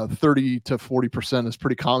nationwide, 30 to 40% is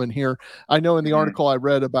pretty common here. I know in the article I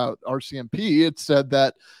read about RCMP, it said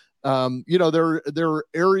that there are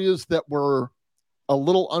areas that were a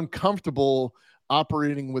little uncomfortable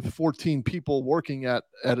operating with 14 people working at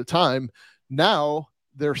a time. Now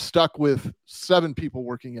they're stuck with 7 people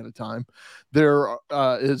working at a time. There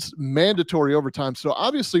is mandatory overtime. So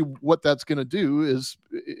obviously what that's going to do is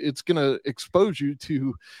it's going to expose you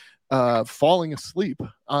to falling asleep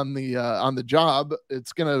on the job.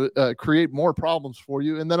 It's going to create more problems for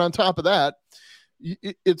you. And then on top of that,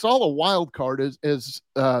 it's all a wild card as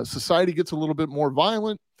society gets a little bit more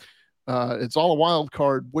violent. It's all a wild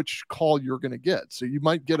card which call you're going to get. So you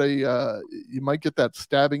might get that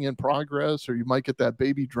stabbing in progress, or you might get that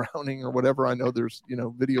baby drowning or whatever. I know there's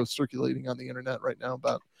videos circulating on the internet right now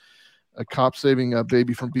about a cop saving a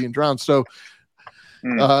baby from being drowned. So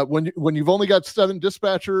when you've only got 7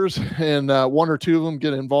 dispatchers and 1 or 2 of them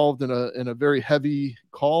get involved in a very heavy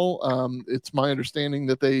call, it's my understanding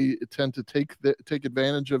that they tend to take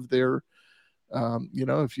advantage of their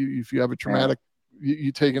if you have a traumatic,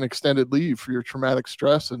 you take an extended leave for your traumatic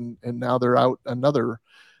stress, and now they're out another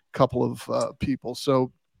couple of people.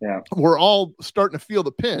 So yeah, we're all starting to feel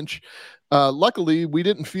the pinch. Luckily, we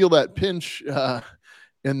didn't feel that pinch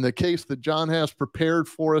in the case that John has prepared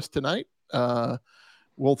for us tonight.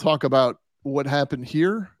 We'll talk about what happened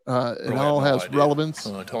here. It all has relevance.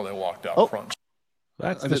 Until they walked out front.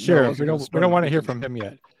 That's the sheriff. We don't want to hear from him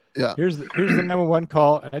yet. Yeah. Here's the 911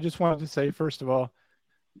 call. And I just wanted to say, first of all,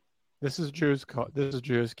 this is Drew's call. This is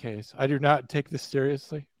Drew's case. I do not take this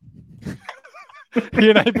seriously. He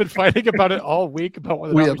and I have been fighting about it all week about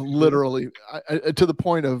whether we have literally to the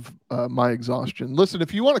point of my exhaustion. Listen,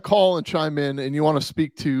 if you want to call and chime in and you want to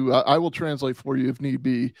speak to, I will translate for you if need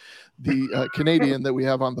be, the Canadian that we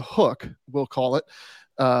have on the hook, we'll call it.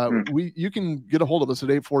 You can get a hold of us at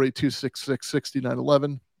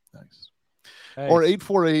 848-266-6911. Nice. Or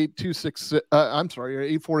 848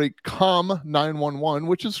 COMM 911,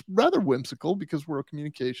 which is rather whimsical because we're a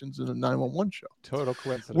communications and a 911 show. Total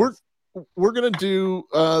coincidence. We're going to do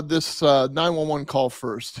this 911 call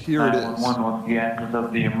first. Here it is. 911, what's the address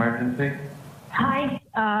of the emergency? Hi,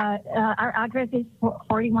 our address is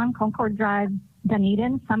 41 Concord Drive,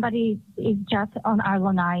 Dunedin. Somebody is just on our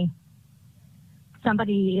lanai.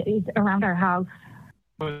 Somebody is around our house.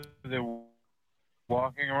 Was they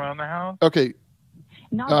walking around the house? Okay.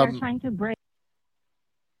 No, they're trying to break.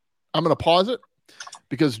 I'm going to pause it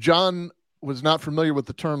because John was not familiar with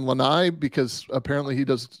the term lanai because apparently he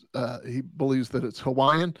believes that it's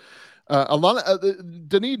Hawaiian. A lot of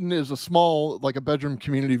Dunedin is a small, like a bedroom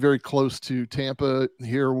community, very close to Tampa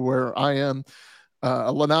here where I am.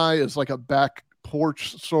 Lanai is like a back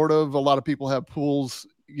porch, sort of. A lot of people have pools,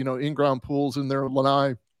 in-ground pools in their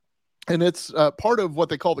Lanai. And it's part of what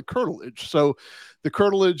they call the curtilage. So the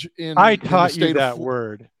curtilage I taught you that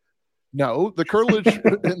word. No, the curtilage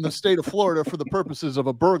in the state of Florida for the purposes of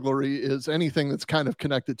a burglary is anything that's kind of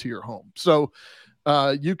connected to your home. So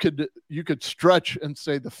you could stretch and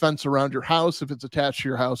say the fence around your house, if it's attached to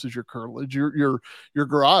your house, is your curtilage. Your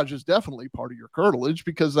garage is definitely part of your curtilage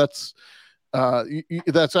because that's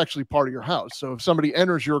actually part of your house. So if somebody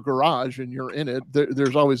enters your garage and you're in it,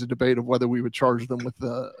 there's always a debate of whether we would charge them with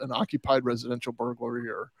an occupied residential burglary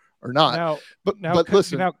or not. But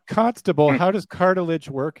listen, now, Constable, how does cartilage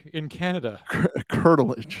work in Canada?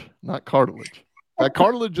 Curtilage, not cartilage. That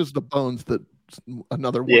cartilage is the bones that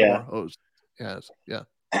another one of our hosts has. Yeah.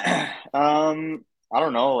 I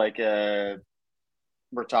don't know. Like, we're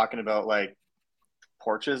talking about like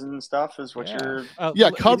porches and stuff is what you're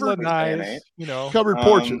covered nice, covered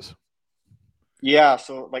porches. Yeah,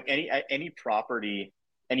 so like any property,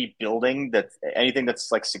 any building anything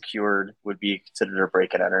that's like secured would be considered a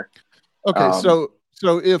break and enter. Okay, so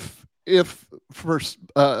if first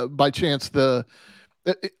by chance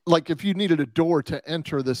like if you needed a door to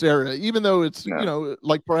enter this area, even though it's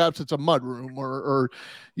like perhaps it's a mud room or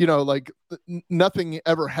like nothing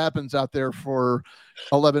ever happens out there for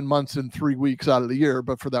 11 months and 3 weeks out of the year,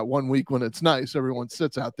 but for that 1 week when it's nice, everyone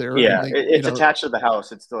sits out there. Yeah, it's attached to the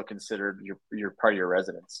house. It's still considered your part of your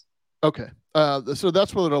residence. Okay, so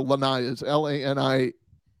that's what a lanai is. LANAI,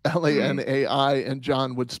 and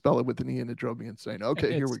John would spell it with an E, and it drove me insane.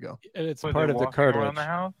 Okay, here we go. And it's part of the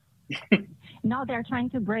cartilage. No, they're trying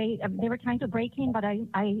to break. They were trying to break in, but I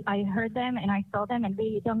heard them and I saw them, and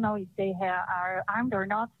we don't know if they are armed or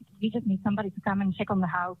not. We just need somebody to come and check on the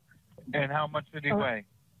house. And how much did he weigh?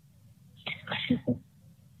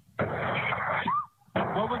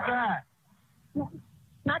 What was that?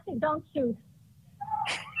 Nothing. Don't shoot.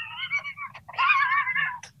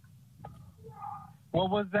 What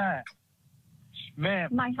was that, ma'am?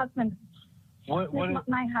 My husband. What is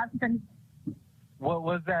my husband? What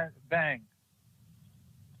was that bang?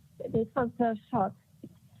 This was a shot.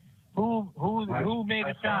 Who made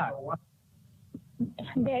a shot?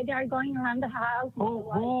 They are going around the house.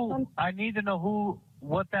 Who? I need to know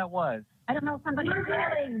what that was. I don't know. Somebody's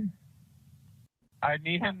yelling. I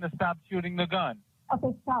need him to stop shooting the gun.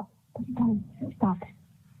 Okay, stop. Stop.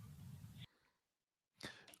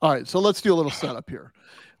 All right, so let's do a little setup here.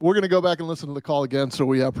 We're going to go back and listen to the call again so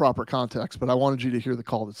we have proper context, but I wanted you to hear the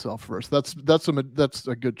call itself first. That's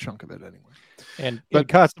a good chunk of it anyway. And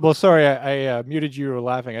Constable, sorry, I muted you. You were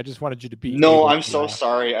laughing. I just wanted you to be. No, I'm so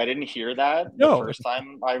sorry. I didn't hear that the first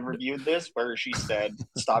time I reviewed this, where she said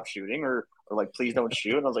stop shooting or like please don't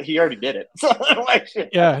shoot. And I was like, he already did it.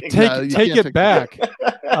 Take it back.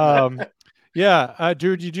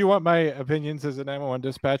 Drew, did you want my opinions as a 911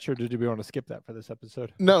 dispatcher, or did we want to skip that for this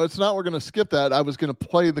episode? No, it's not. We're going to skip that. I was going to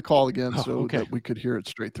play the call again that we could hear it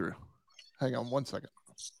straight through. Hang on 1 second.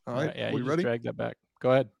 All right. Yeah, we ready? Drag that back.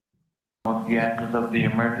 Go ahead. What's the address of the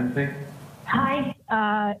emergency? Hi.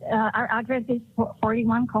 Our address is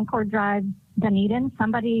 41 Concord Drive, Dunedin.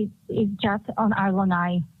 Somebody is just on our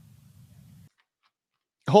lanai.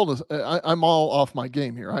 Hold on. I'm all off my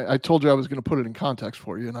game here. I told you I was going to put it in context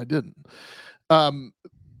for you, and I didn't.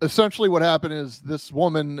 Essentially what happened is this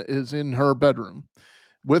woman is in her bedroom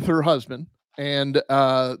with her husband, and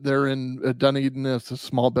they're in Dunedin. It's a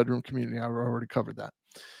small bedroom community. I already covered that.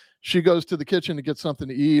 She goes to the kitchen to get something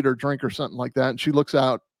to eat or drink or something like that, and she looks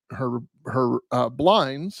out her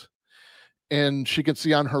blinds, and she can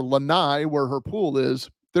see on her lanai where her pool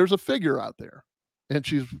is, there's a figure out there. And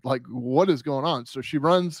she's like, what is going on? So she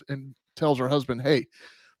runs and tells her husband, hey,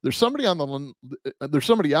 there's somebody out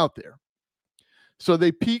there. So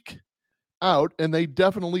they peek out and they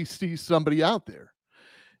definitely see somebody out there.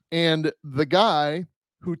 And the guy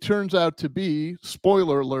who turns out to be,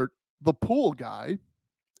 spoiler alert, the pool guy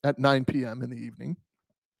at 9 p.m. in the evening,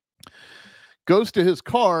 goes to his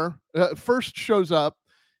car, first shows up.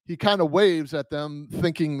 He kind of waves at them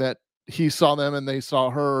thinking that he saw them and they saw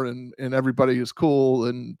her and everybody is cool.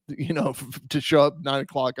 And, to show up 9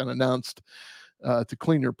 o'clock unannounced to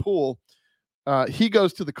clean your pool. He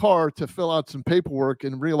goes to the car to fill out some paperwork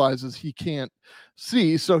and realizes he can't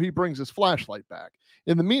see. So he brings his flashlight back.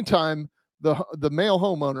 In the meantime, the male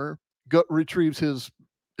homeowner retrieves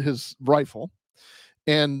his rifle,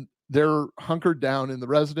 and they're hunkered down in the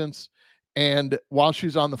residence. And while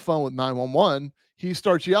she's on the phone with 911, he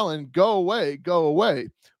starts yelling, go away, go away.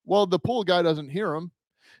 Well, the pool guy doesn't hear him.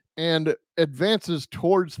 and advances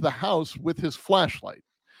towards the house with his flashlight.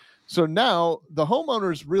 So now the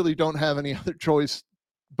homeowners really don't have any other choice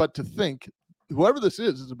but to think whoever this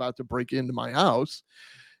is about to break into my house.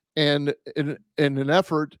 And in an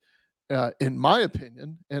effort, in my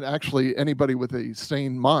opinion, and actually anybody with a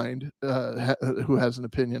sane mind who has an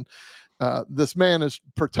opinion, this man is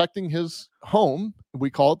protecting his home. We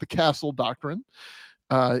call it the castle doctrine.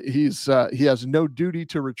 He has no duty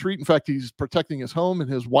to retreat. In fact, he's protecting his home and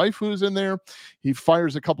his wife who's in there. He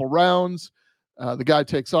fires a couple rounds. The guy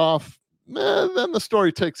takes off. Then the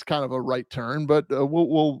story takes kind of a right turn, but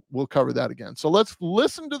we'll cover that again. So let's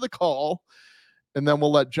listen to the call, and then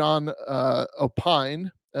we'll let John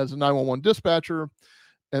opine as a 911 dispatcher,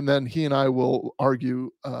 and then he and I will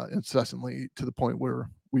argue incessantly to the point where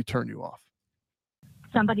we turn you off.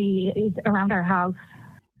 Somebody is around our house.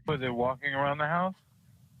 Were they walking around the house?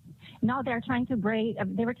 No, they're trying to break.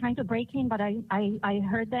 They were trying to break in, but I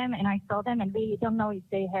heard them and I saw them, and we don't know if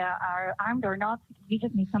they are armed or not. We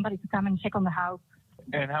just need somebody to come and check on the house.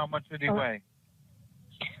 And how much did he weigh?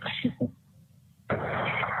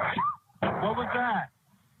 What was that?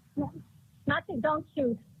 Nothing. Don't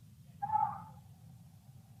shoot.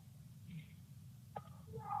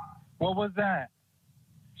 What was that,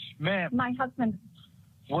 ma'am? My husband.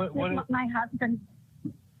 What my husband.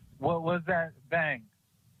 What was that bang?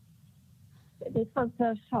 This was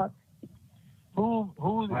a shot.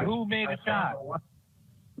 Who made a shot?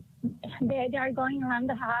 They are going around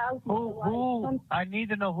the house. Who? I need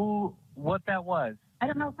to know what that was. I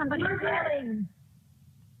don't know. Somebody's yelling.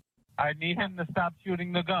 I need him to stop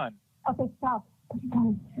shooting the gun. Okay, stop.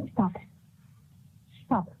 Stop.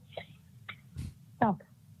 Stop. Stop.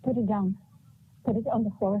 Put it down. Put it on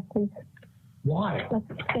the floor, please. Why? Let's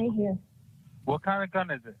stay here. What kind of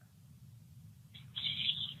gun is it?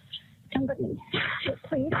 Somebody,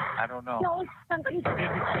 please. I don't know. No, somebody. Did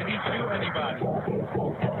he shoot anybody?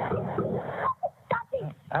 Stop it.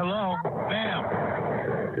 Hello, ma'am.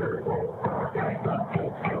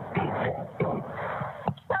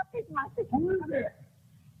 Stop it, Matthew.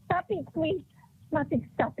 Stop it, please. Matthew,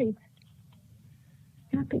 stop it.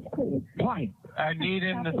 Stop it, please. Why? I need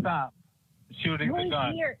him to stop shooting the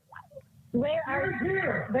gun. Here. Where are you?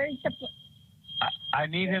 Where is the... I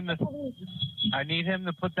need him to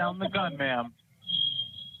put down the gun, ma'am.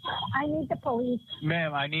 I need the police.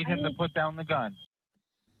 Ma'am, I need him to put down the gun.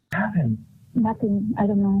 What happened? Nothing. I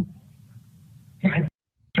don't know.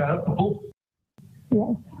 Shut up.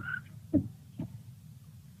 Yes.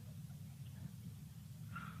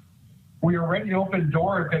 We are ready to open the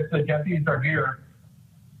door if the deputies are here.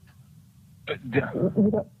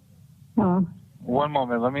 One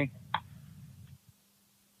moment, let me.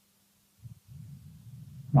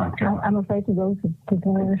 I'm afraid to go to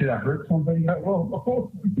there. Did I hurt somebody?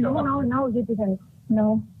 No, you didn't.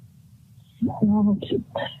 No.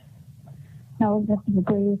 No, just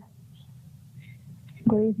breathe.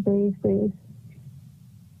 Breathe.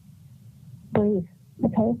 Breathe.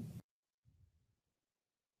 Okay?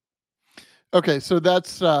 Okay, so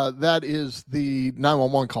that is the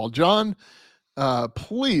 911 call. John,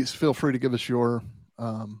 please feel free to give us your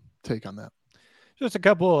take on that. Just a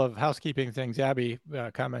couple of housekeeping things. Abby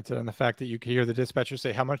commented on the fact that you could hear the dispatcher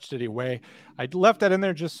say, how much did he weigh? I left that in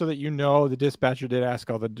there just so that the dispatcher did ask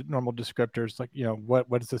all the normal descriptors, like,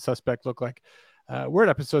 what does the suspect look like? We're at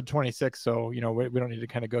episode 26, so, we don't need to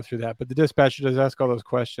kind of go through that. But the dispatcher does ask all those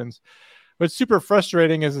questions. What's super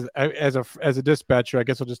frustrating as a dispatcher, I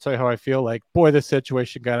guess I'll just tell you how I feel. Like, boy, this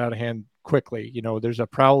situation got out of hand quickly. There's a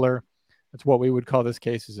prowler. That's what we would call this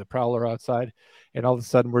case, is a prowler outside. And all of a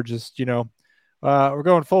sudden we're just, we're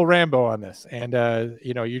going full Rambo on this. And,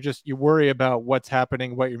 you worry about what's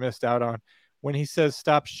happening, what you missed out on. When he says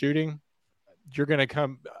stop shooting, you're going to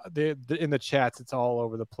come in the chats. It's all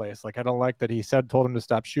over the place. Like, I don't like that he told him to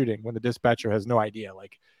stop shooting when the dispatcher has no idea.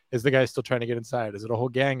 Like, is the guy still trying to get inside? Is it a whole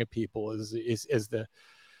gang of people? Is the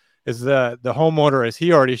homeowner, is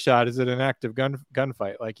he already shot? Is it an active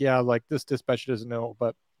gunfight? Like, yeah, like this dispatcher doesn't know,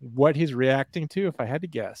 but what he's reacting to, if I had to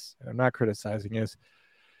guess, and I'm not criticizing, is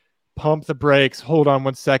pump the brakes, hold on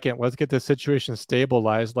 1 second, let's get this situation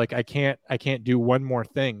stabilized. Like, I can't do one more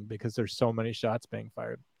thing because there's so many shots being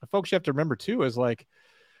fired. The folks you have to remember too is, like,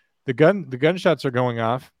 the gunshots are going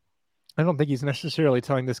off. I don't think he's necessarily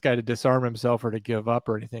telling this guy to disarm himself or to give up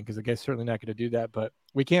or anything, because the guy's certainly not going to do that. But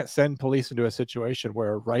we can't send police into a situation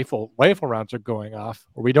where rifle rounds are going off,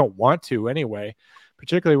 or we don't want to anyway,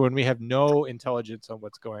 particularly when we have no intelligence on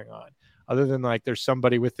what's going on, other than, like, there's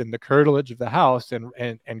somebody within the curtilage of the house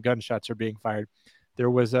and gunshots are being fired. There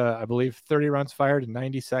was, I believe, 30 rounds fired in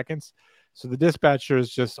 90 seconds. So the dispatcher is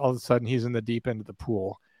just, all of a sudden, he's in the deep end of the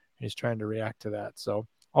pool. And he's trying to react to that. So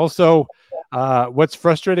Also, what's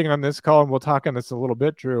frustrating on this call, and we'll talk on this a little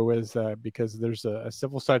bit, Drew, is because there's a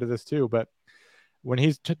civil side of this too, but when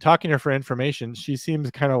he's talking to her for information, she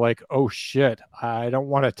seems kind of like, oh shit, I don't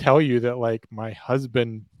want to tell you that like my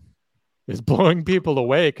husband is blowing people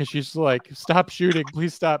away, because she's like, stop shooting,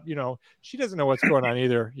 please stop. She doesn't know what's going on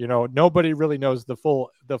either. Nobody really knows the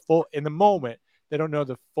full in the moment. They don't know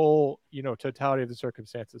the full, totality of the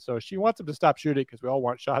circumstances. So she wants them to stop shooting because we all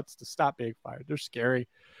want shots to stop being fired. They're scary.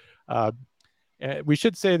 We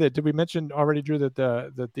should say that, did we mention already, Drew, that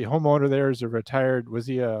the homeowner there is a retired, was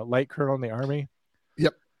he a light colonel in the Army?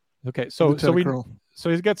 Yep. Okay, so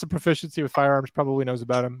he's got some proficiency with firearms, probably knows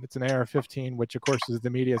about them. It's an AR-15, which of course is the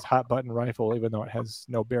media's hot button rifle, even though it has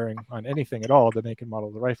no bearing on anything at all, the make and model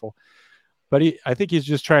of the rifle. But I think he's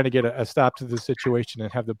just trying to get a stop to the situation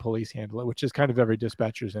and have the police handle it, which is kind of every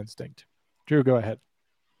dispatcher's instinct. Drew, go ahead.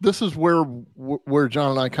 This is where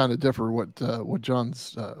John and I kind of differ. What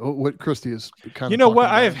Christy is kind of. You know what?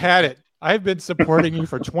 I have had it. I've been supporting you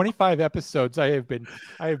for 25 episodes. I have been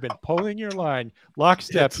pulling your line,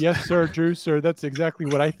 lockstep. Yes, sir, Drew, sir. That's exactly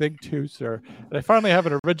what I think too, sir. And I finally have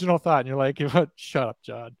an original thought, and you're like, shut up,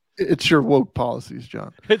 John. It's your woke policies,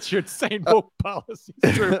 John. It's your insane woke policies,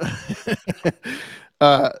 Drew.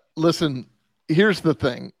 Listen, here's the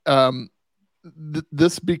thing.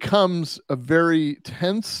 This becomes a very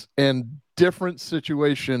tense and different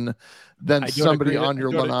situation than somebody on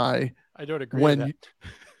your lanai. I don't agree with that.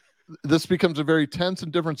 This becomes a very tense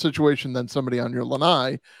and different situation than somebody on your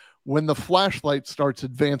lanai when the flashlight starts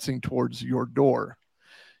advancing towards your door.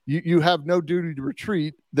 You have no duty to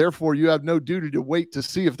retreat. Therefore, you have no duty to wait to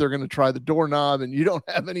see if they're going to try the doorknob, and you don't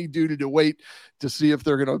have any duty to wait to see if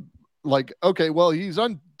they're going to, like, okay, well, he's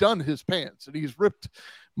undone his pants and he's ripped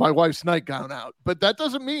my wife's nightgown out, but that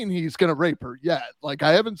doesn't mean he's going to rape her yet. Like,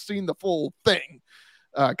 I haven't seen the full thing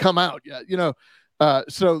come out yet,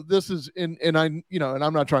 so this is and I'm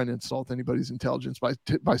not trying to insult anybody's intelligence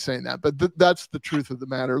by saying that, but that's the truth of the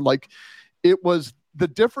matter. Like, it was the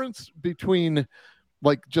difference between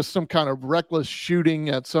like just some kind of reckless shooting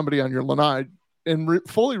at somebody on your lanai, and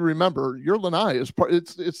fully remember your lanai is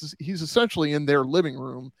he's essentially in their living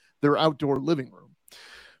room, their outdoor living room.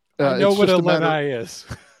 I know what a lanai is.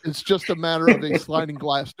 It's just a matter of a sliding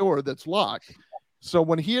glass door that's locked. So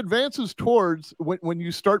when he advances towards, when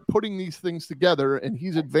you start putting these things together and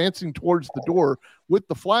he's advancing towards the door with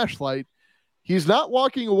the flashlight, he's not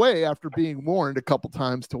walking away after being warned a couple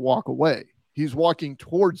times to walk away. He's walking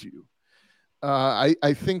towards you.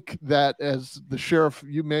 I think that, as the sheriff,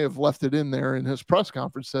 you may have left it in there in his press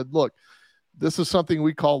conference, said, look, this is something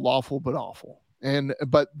we call lawful but awful.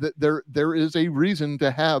 But there is a reason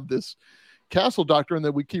to have this castle doctrine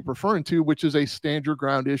that we keep referring to, which is a stand your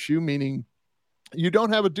ground issue, meaning you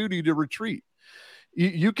don't have a duty to retreat.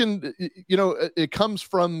 You can, it comes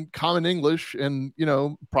from common English and,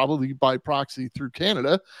 probably by proxy through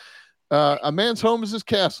Canada. A man's home is his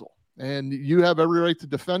castle, and you have every right to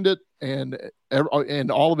defend it and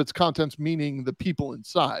all of its contents, meaning the people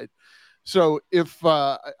inside. So if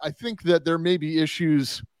I think that there may be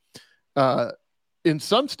issues in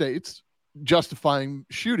some states justifying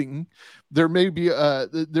shooting, there may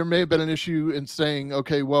have been an issue in saying,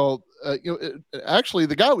 okay, well, actually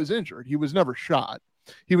the guy was injured. He was never shot.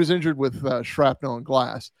 He was injured with shrapnel and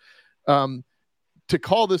glass. To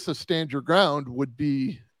call this a stand your ground would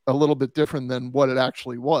be a little bit different than what it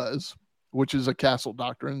actually was, which is a castle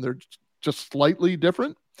doctrine. They're just slightly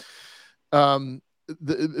different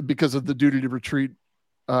because of the duty to retreat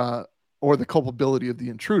or the culpability of the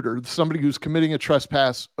intruder. Somebody who's committing a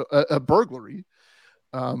trespass, a burglary,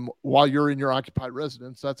 while you're in your occupied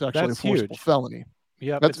residence, that's actually a forcible felony.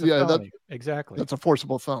 Yeah, exactly. That's a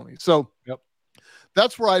forcible felony. So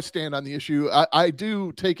that's where I stand on the issue. I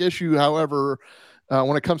do take issue, however,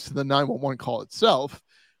 when it comes to the 911 call itself,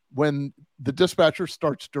 when the dispatcher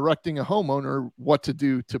starts directing a homeowner what to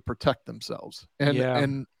do to protect themselves.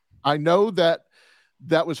 And I know that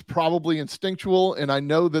was probably instinctual, and I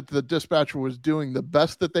know that the dispatcher was doing the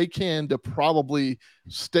best that they can to probably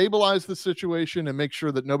stabilize the situation and make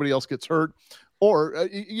sure that nobody else gets hurt. Or,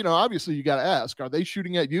 obviously you got to ask, are they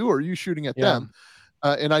shooting at you or are you shooting at them?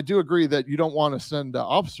 And I do agree that you don't want to send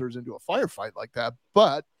officers into a firefight like that.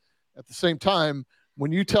 But at the same time,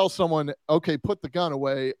 when you tell someone, okay, put the gun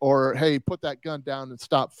away, or, hey, put that gun down and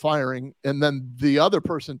stop firing, and then the other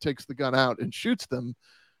person takes the gun out and shoots them,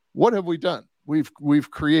 what have we done? We've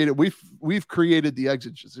created the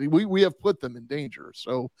exigency. We have put them in danger.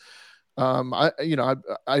 So, I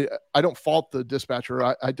don't fault the dispatcher.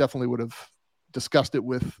 I definitely would have discussed it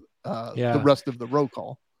with the rest of the roll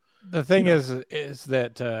call. The thing is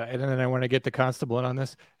that, and then I want to get the constable in on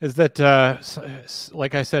this, is that,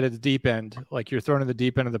 like I said, it's deep end. Like you're thrown in the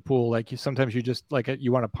deep end of the pool. Like sometimes you just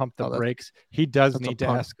you want to pump the brakes. He does need to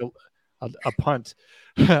ask a punt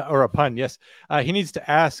or a pun. Yes. He needs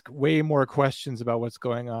to ask way more questions about what's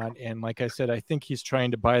going on. And like I said, I think he's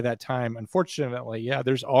trying to buy that time. Unfortunately, yeah,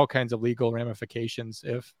 there's all kinds of legal ramifications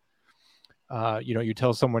if, you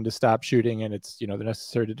tell someone to stop shooting and it's, they're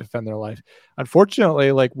necessary to defend their life.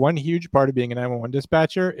 Unfortunately, like one huge part of being a 911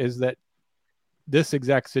 dispatcher is that this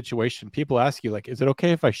exact situation, people ask you, like, is it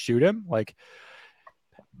okay if I shoot him? Like,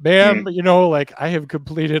 ma'am, like I have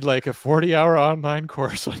completed like a 40-hour online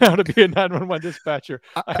course on how to be a 911 dispatcher.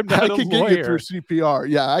 I'm not a lawyer. Get you through CPR.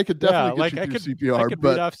 Yeah, I could definitely get you through CPR. I could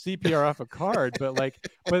read off CPR off a card, but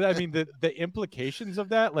I mean the implications of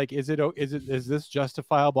that, like, is this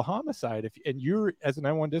justifiable homicide? And you're, as a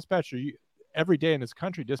 911 dispatcher, every day in this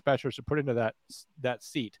country, dispatchers are put into that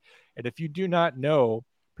seat, and if you do not know,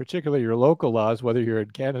 particularly your local laws, whether you're in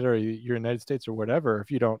Canada or you're in the United States or whatever, if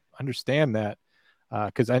you don't understand that.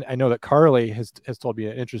 Because I know that Carly has told me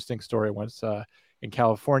an interesting story once in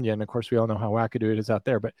California, and of course we all know how wackadoo it is out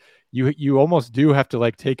there. But you almost do have to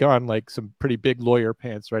like take on like some pretty big lawyer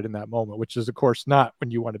pants right in that moment, which is of course not when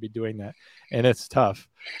you want to be doing that, and it's tough.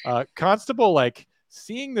 Constable, like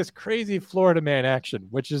seeing this crazy Florida man action,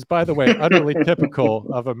 which is by the way utterly typical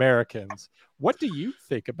of Americans. What do you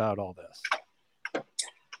think about all this?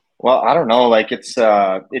 Well, I don't know. Like it's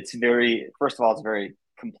very, first of all, it's very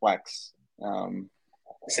complex.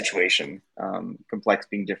 Situation. Complex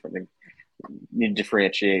being different. You need to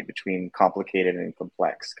differentiate between complicated and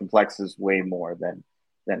complex. Complex is way more than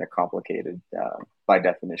a complicated by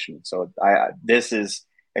definition. So this is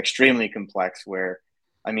extremely complex. Where,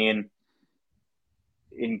 I mean,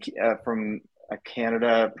 from a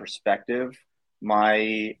Canada perspective,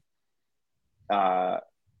 my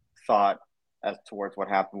thought as towards what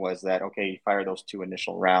happened was that, okay, you fire those 2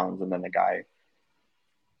 initial rounds, and then the guy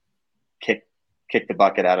kicked the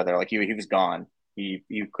bucket out of there. Like he was gone. He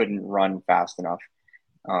couldn't run fast enough.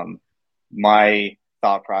 My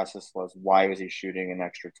thought process was, why was he shooting an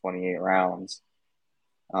extra 28 rounds?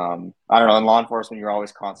 I don't know. In law enforcement, you're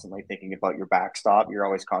always constantly thinking about your backstop. You're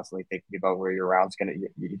always constantly thinking about where your round's going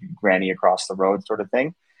to granny across the road sort of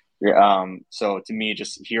thing. So to me,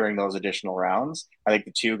 just hearing those additional rounds, I think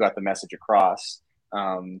the 2 got the message across.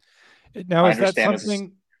 Now, is that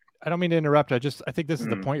something? I don't mean to interrupt. I think this is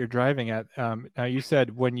the point you're driving at. Now, you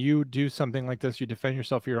said when you do something like this, you defend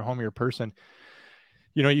yourself, you're a home, you're a person.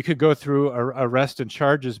 You could go through arrest and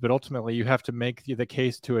charges, but ultimately you have to make the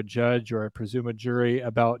case to a judge or I presume a jury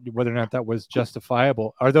about whether or not that was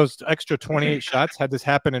justifiable. Are those extra 28 shots, had this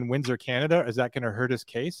happen in Windsor, Canada, is that going to hurt his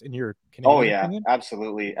case in your Canadian opinion?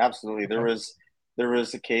 Absolutely. Okay. There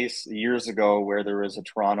was a case years ago where there was a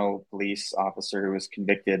Toronto police officer who was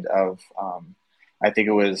convicted of I think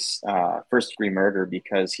it was first-degree murder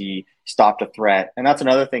because he stopped a threat. And that's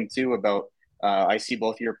another thing, too, about I see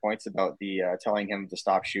both of your points about the telling him to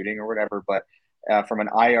stop shooting or whatever. But from an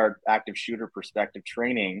IR active shooter perspective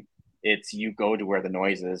training, it's you go to where the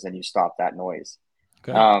noise is and you stop that noise.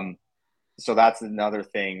 Okay. So that's another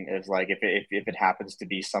thing is like if it happens to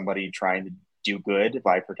be somebody trying to do good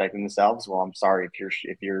by protecting themselves, well, I'm sorry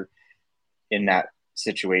if you're in that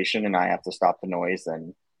situation and I have to stop the noise,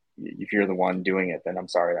 then if you're the one doing it, then I'm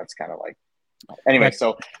sorry. That's kind of like, anyway.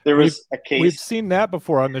 So there was a case. We've seen that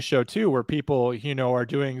before on the show too, where people, are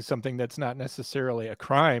doing something that's not necessarily a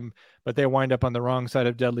crime, but they wind up on the wrong side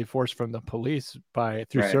of deadly force from the police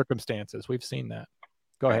through circumstances. We've seen that.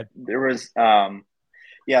 Go ahead. There was, so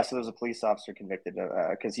there was a police officer convicted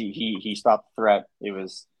because he stopped the threat. It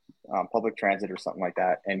was public transit or something like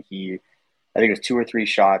that, and I think it was 2 or 3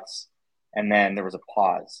 shots, and then there was a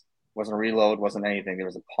pause. Wasn't a reload, wasn't anything. There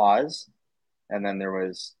was a pause, and then there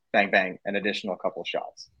was bang, bang, an additional couple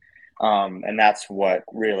shots. And that's what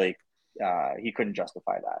really, he couldn't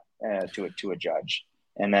justify that to a judge.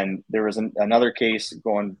 And then there was another case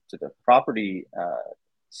going to the property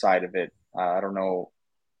side of it. I don't know,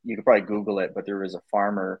 you could probably Google it, but there was a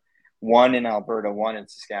farmer, one in Alberta, one in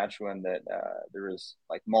Saskatchewan, that there was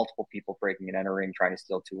like multiple people breaking and entering, trying to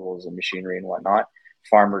steal tools and machinery and whatnot.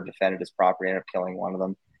 Farmer defended his property, ended up killing one of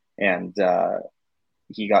them. And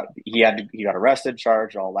he got arrested,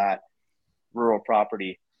 charged, all that, rural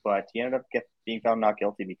property, but he ended up being found not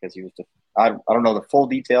guilty because he was I don't know the full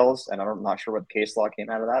details, and I'm not sure what case law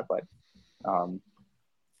came out of that, but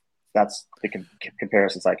that's the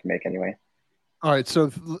comparisons I can make anyway. All right,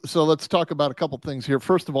 so let's talk about a couple things here.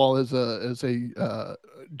 First of all, as a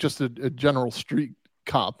just a general street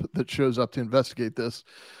cop that shows up to investigate this,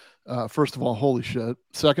 First of all, holy shit.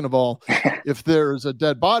 Second of all, if there's a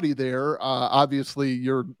dead body there, obviously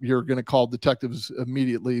you're going to call detectives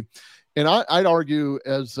immediately. And I'd argue,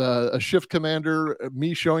 as a shift commander,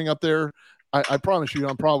 me showing up there, I promise you,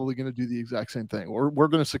 I'm probably going to do the exact same thing. We're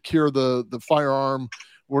going to secure the firearm.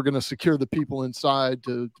 We're going to secure the people inside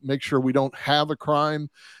to make sure we don't have a crime,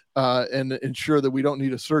 and ensure that we don't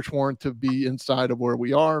need a search warrant to be inside of where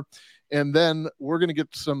we are. And then we're going to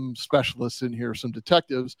get some specialists in here, some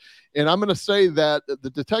detectives. And I'm going to say that the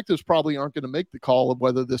detectives probably aren't going to make the call of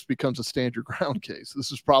whether this becomes a stand your ground case.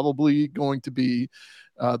 This is probably going to be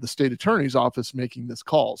the state attorney's office making this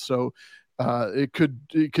call. So it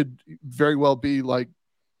could very well be like,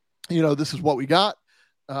 this is what we got.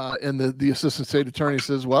 And the assistant state attorney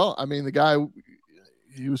says, well, I mean, the guy,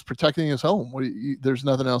 he was protecting his home. There's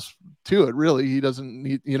nothing else to it, really. He doesn't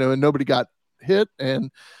need, and nobody got hit.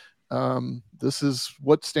 And this is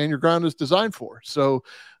what stand your ground is designed for. So,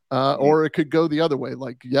 or it could go the other way.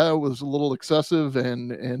 Like, yeah, it was a little excessive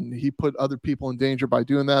and he put other people in danger by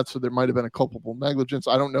doing that. So there might've been a culpable negligence.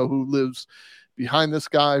 I don't know who lives behind this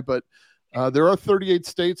guy, but there are 38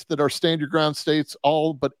 states that are stand your ground states.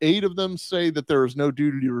 All but 8 of them say that there is no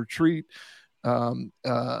duty to retreat. It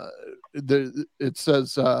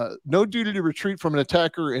says no duty to retreat from an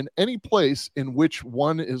attacker in any place in which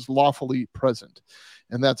one is lawfully present.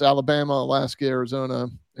 And that's Alabama, Alaska, Arizona,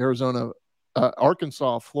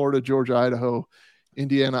 Arkansas, Florida, Georgia, Idaho,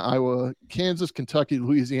 Indiana, Iowa, Kansas, Kentucky,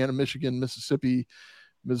 Louisiana, Michigan, Mississippi,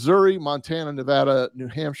 Missouri, Montana, Nevada, New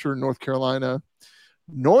Hampshire, North Carolina,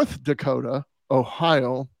 North Dakota,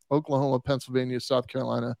 Ohio, Oklahoma, Pennsylvania, South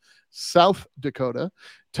Carolina, South Dakota,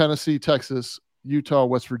 Tennessee, Texas, Utah,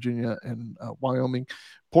 West Virginia, and Wyoming.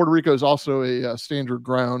 Puerto Rico is also a stand your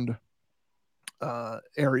ground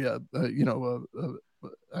area.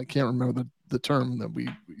 I can't remember the term that we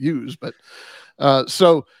use, but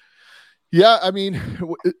so yeah, I mean,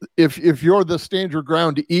 if you're the stand your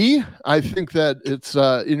ground I think that it's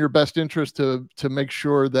in your best interest to make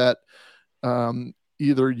sure that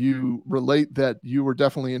either you relate that you were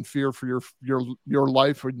definitely in fear for your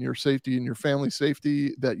life and your safety and your family's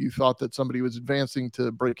safety, that you thought that somebody was advancing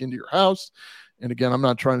to break into your house. And again, I'm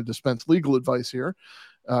not trying to dispense legal advice here,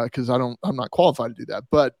 because I'm not qualified to do that.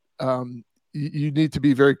 But you need to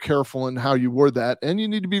be very careful in how you word that, and you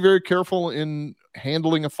need to be very careful in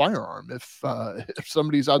handling a firearm. If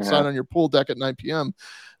somebody's outside on your pool deck at 9 p.m.,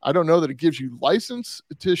 I don't know that it gives you license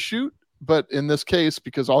to shoot, but in this case,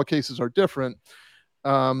 because all cases are different,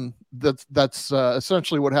 that's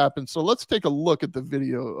essentially what happened. So let's take a look at the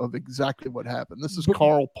video of exactly what happened. This is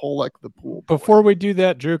Carl Polek, the pool boy. Before we do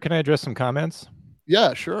that, Drew, can I address some comments?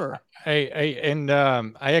 Yeah, sure. I'm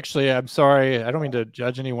sorry, I don't mean to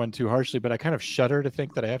judge anyone too harshly, but I kind of shudder to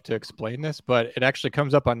think that I have to explain this, but it actually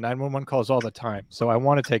comes up on 911 calls all the time. So I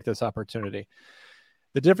want to take this opportunity.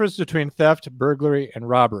 The difference between theft, burglary, and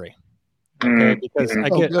robbery. Okay, because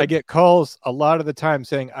I get calls a lot of the time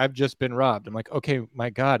saying I've just been robbed. I'm like, okay, my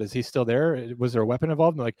God, is he still there? Was there a weapon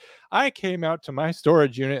involved? I'm like, I came out to my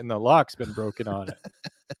storage unit and the lock's been broken on it.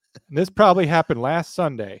 And this probably happened last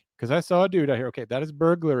Sunday because I saw a dude out here. Okay, that is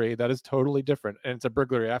burglary. That is totally different. And it's a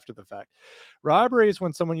burglary after the fact. Robbery is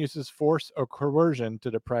when someone uses force or coercion to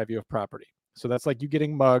deprive you of property. So that's like you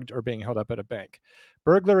getting mugged or being held up at a bank.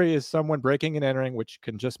 Burglary is someone breaking and entering, which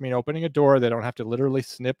can just mean opening a door. They don't have to literally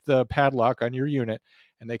snip the padlock on your unit,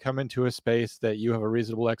 and they come into a space that you have a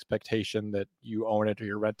reasonable expectation that you own it or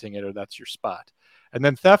you're renting it or that's your spot. And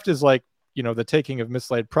then theft is like, the taking of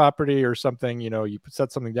mislaid property or something, you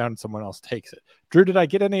set something down and someone else takes it. Drew, did I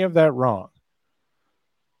get any of that wrong?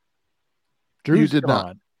 You did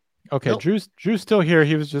not. Okay, nope. Drew's still here.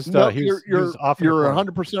 He was just you're off. You're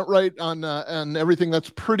 100% right on everything. That's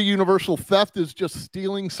pretty universal. Theft is just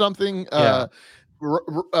stealing something. Yeah.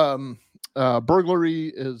 Burglary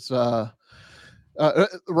is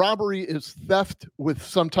robbery is theft with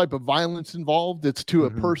some type of violence involved. It's to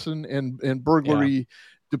a person, and burglary,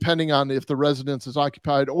 depending on if the residence is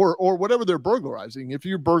occupied or whatever they're burglarizing. If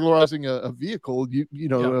you're burglarizing a vehicle,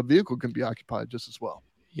 a vehicle can be occupied just as well.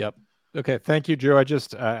 Yep. Okay, thank you, Drew.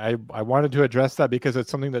 I wanted to address that because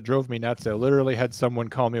it's something that drove me nuts. I literally had someone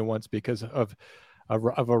call me once because of a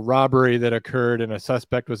robbery that occurred and a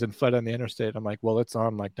suspect was in flight on the interstate. I'm like, well, it's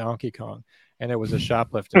on like Donkey Kong, and it was a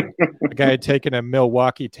shoplifting. The guy had taken a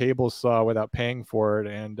Milwaukee table saw without paying for it,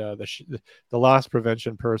 and the loss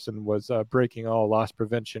prevention person was breaking all loss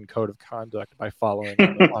prevention code of conduct by following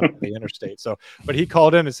on the interstate. So, but he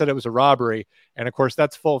called in and said it was a robbery, and of course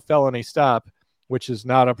that's full felony stop, which is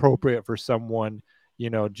not appropriate for someone,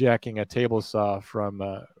 jacking a table saw from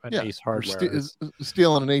an Ace Hardware.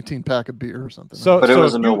 Stealing an 18-pack of beer or something. But it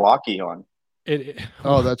was a Milwaukee on.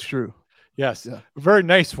 Oh, that's true. Yes, Yeah. very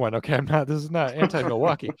nice one. Okay, this is not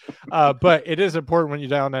anti-Milwaukee, but it is important when you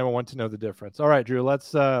dial 911 to know the difference. All right, Drew,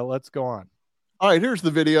 let's go on. All right, here's the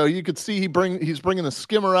video. You could see he's bringing the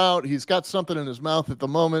skimmer out. He's got something in his mouth at the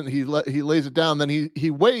moment. He lays it down. Then he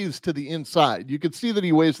waves to the inside. You could see that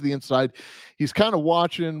he waves to the inside. He's kind of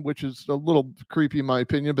watching, which is a little creepy in my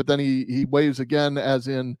opinion. But then he waves again, as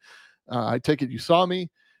in, I take it you saw me.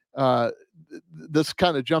 This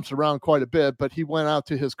kind of jumps around quite a bit, but he went out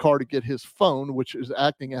to his car to get his phone, which is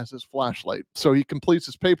acting as his flashlight. So he completes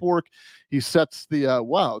his paperwork. He sets the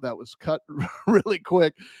wow, that was cut really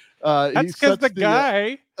quick. That's because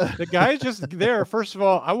the guy's just there. First of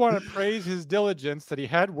all, I want to praise his diligence that he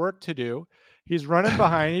had work to do. He's running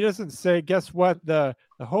behind. He doesn't say, guess what? The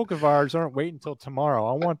Hokovars aren't waiting until tomorrow.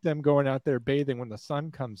 I want them going out there bathing when the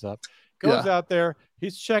sun comes up. Goes out there.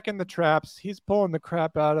 He's checking the traps. He's pulling the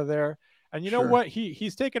crap out of there. And you know what?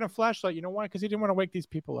 He's taking a flashlight. You know why? Because he didn't want to wake these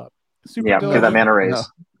people up. Super diligent. Give that man a raise.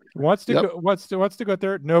 No. Wants to go out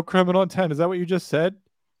there. No criminal intent. Is that what you just said,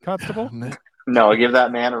 Constable? No, give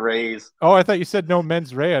that man a raise. Oh, I thought you said no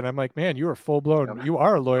mens rea, and I'm like, man, you are full blown. You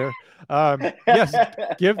are a lawyer. Yes,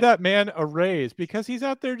 give that man a raise because he's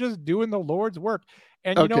out there just doing the Lord's work.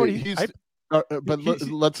 And you know what? He's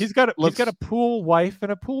got a pool wife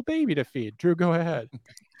and a pool baby to feed. Drew, go ahead.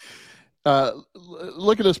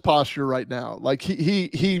 Look at his posture right now. Like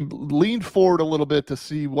he leaned forward a little bit to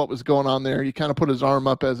see what was going on there. He kind of put his arm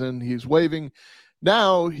up as in he's waving.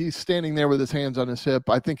 Now he's standing there with his hands on his hip.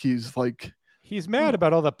 I think he's like. He's mad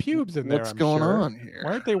about all the pubes in there. What's going on here?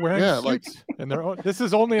 Why aren't they wearing suits? And they're this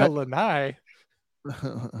is only a lanai.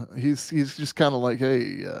 He's just kind of like, hey,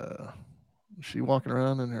 is she walking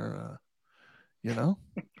around in her, You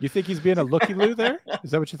think he's being a looky-loo there?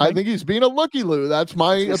 Is that what you think? I think he's being a looky-loo. That's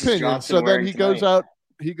my opinion. So then he goes out.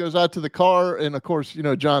 He goes out to the car, and of course,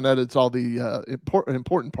 John edits all the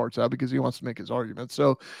important parts out because he wants to make his argument.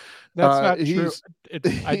 So that's not true.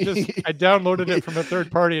 I downloaded it from a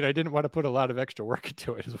third party, and I didn't want to put a lot of extra work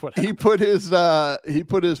into it. Is what he put his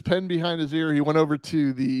pen behind his ear. He went over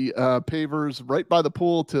to the pavers right by the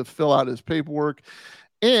pool to fill out his paperwork,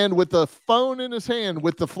 and with the phone in his hand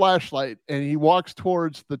with the flashlight, and he walks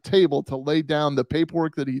towards the table to lay down the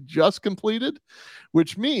paperwork that he just completed,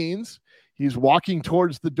 which means. He's walking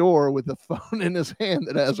towards the door with the phone in his hand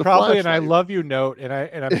that has probably a flashlight. An "I love you" note, and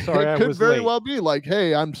I'm sorry I was late. It could very well be like,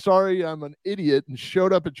 "Hey, I'm sorry, I'm an idiot and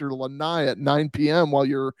showed up at your lanai at 9 p.m. while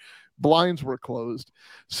your blinds were closed."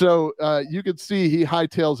 So you could see he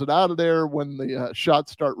hightails it out of there when the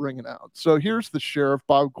shots start ringing out. So here's the sheriff,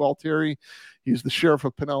 Bob Gualtieri. He's the sheriff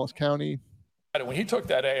of Pinellas County. When he took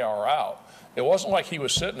that AR out, it wasn't like he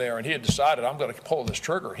was sitting there and he had decided, I'm going to pull this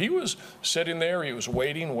trigger. He was sitting there, he was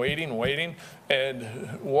waiting. And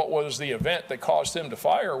what was the event that caused him to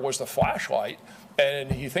fire was the flashlight.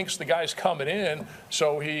 And he thinks the guy's coming in,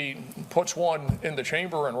 so he puts one in the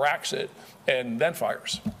chamber and racks it and then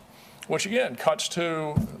fires. Which again, cuts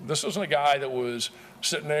to, this isn't a guy that was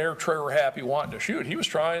sitting there trigger happy wanting to shoot. He was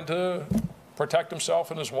trying to protect himself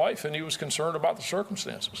and his wife, and he was concerned about the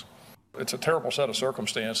circumstances. It's a terrible set of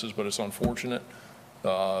circumstances, but it's unfortunate,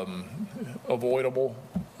 avoidable,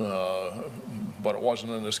 but it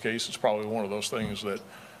wasn't in this case. It's probably one of those things that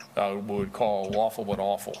I would call lawful but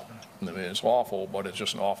awful. I mean, it's awful, but it's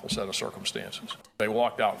just an awful set of circumstances. They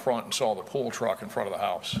walked out front and saw the pool truck in front of the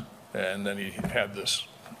house, and then he had this,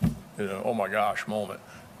 oh my gosh moment.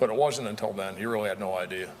 But it wasn't until then. He really had no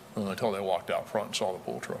idea until they walked out front and saw the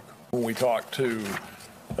pool truck. When we talked to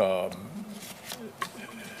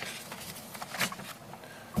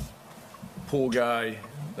pool guy,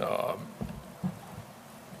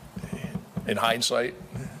 in hindsight,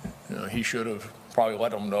 he should have probably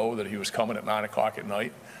let them know that he was coming at 9 o'clock at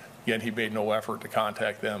night. Again, he made no effort to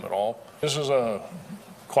contact them at all. This is a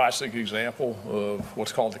classic example of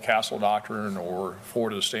what's called the Castle Doctrine, or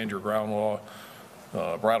Florida Stand Your Ground law.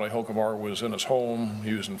 Bradley Hokovar was in his home.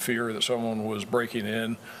 He was in fear that someone was breaking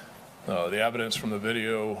in. The evidence from the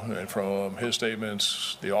video and from his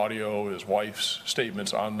statements, the audio, his wife's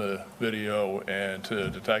statements on the video, and to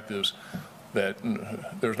detectives that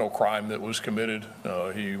there's no crime that was committed.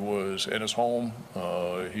 He was in his home.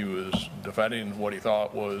 He was defending what he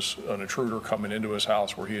thought was an intruder coming into his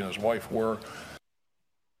house where he and his wife were.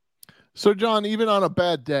 So, John, even on a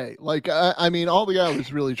bad day, like, I mean, all the guy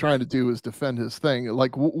was really trying to do is defend his thing.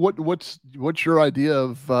 Like, what's your idea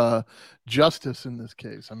of justice in this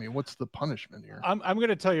case? I mean, what's the punishment here? I'm going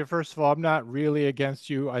to tell you, first of all, I'm not really against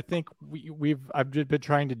you. I think I've just been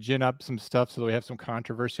trying to gin up some stuff so that we have some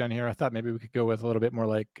controversy on here. I thought maybe we could go with a little bit more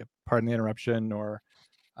like, pardon the interruption, or,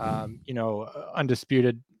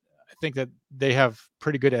 undisputed. I think that they have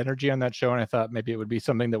pretty good energy on that show, and I thought maybe it would be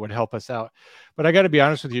something that would help us out. But I got to be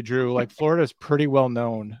honest with you, Drew, like Florida is pretty well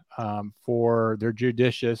known for their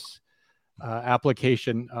judicious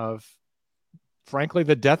application of, frankly,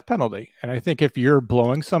 the death penalty. And I think if you're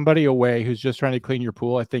blowing somebody away who's just trying to clean your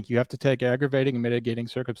pool, I think you have to take aggravating and mitigating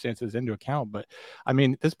circumstances into account. But I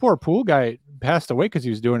mean, this poor pool guy passed away because he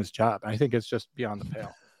was doing his job. I think it's just beyond the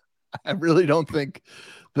pale. I really don't think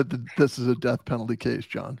that this is a death penalty case,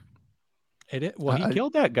 John. Well, he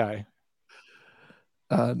killed that guy.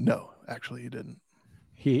 No, actually, he didn't.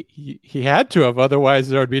 He had to have, otherwise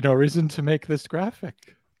there would be no reason to make this graphic.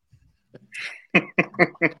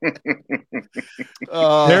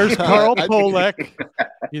 There's Carl Polek.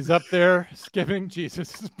 He's up there skimming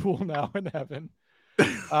Jesus' pool now in heaven.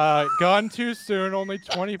 Gone too soon, only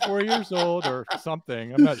 24 years old or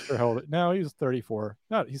something. I'm not sure how old. No, he's 34.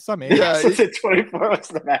 No, he's some age. Yeah, he's 24. What's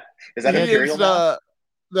the math? Is that imperial math?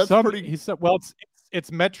 That's pretty. It's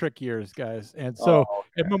metric years, guys. And so,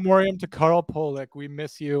 in memoriam to Carl Polek, we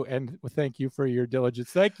miss you and thank you for your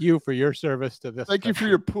diligence. Thank you for your service to this. Thank you for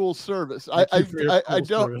your pool service. I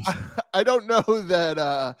don't know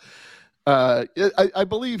that. I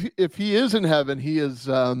believe if he is in heaven, he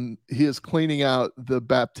is cleaning out the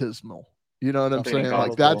baptismal. You know what I'm saying?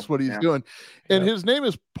 Like that's what he's doing. And his name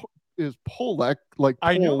is Polek, like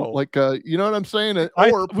I know, like you know what I'm saying?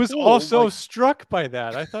 I was also struck by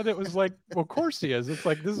that. I thought it was like, well, of course he is. It's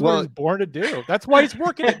like this is what he's born to do. That's why he's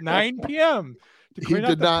working at 9 p.m. to clean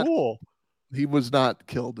out the pool. He was not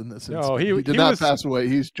killed in this incident. No, he did not pass away.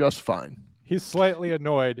 He's just fine. He's slightly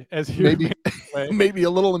annoyed, as he maybe a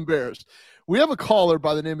little embarrassed. We have a caller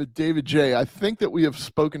by the name of David J. I think that we have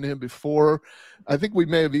spoken to him before. I think we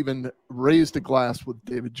may have even raised a glass with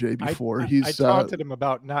David J. before. I taunted him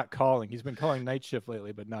about not calling. He's been calling night shift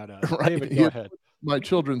lately, but not us. Right. David, go ahead. My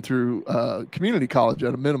children through community college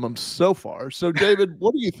at a minimum so far. So, David,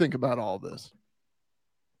 what do you think about all this?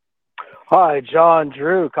 Hi, John,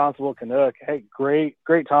 Drew, Constable Canuck. Hey, great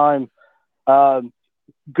time.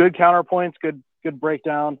 Good counterpoints, good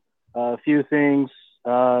breakdown. A few things.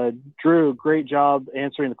 Drew, great job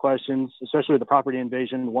answering the questions, especially with the property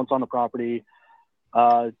invasion once on the property.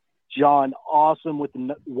 John, awesome with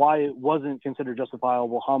why it wasn't considered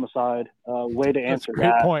justifiable homicide. Way to answer That's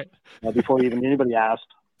a great point. Before even anybody asked.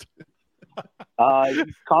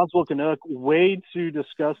 Constable Canuck, way to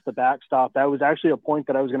discuss the backstop. That was actually a point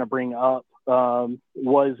that I was going to bring up,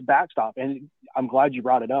 was backstop. And I'm glad you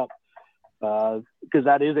brought it up because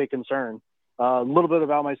that is a concern. A little bit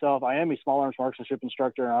about myself. I am a small arms marksmanship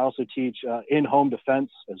instructor, and I also teach in-home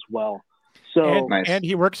defense as well. So, and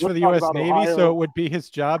he works for the U.S. Navy, Ohio. So it would be his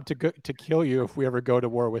job to kill you if we ever go to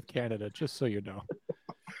war with Canada, just so you know.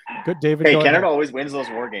 Good, David. Hey, Canada always wins those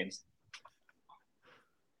war games.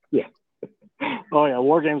 Yeah. Oh, yeah,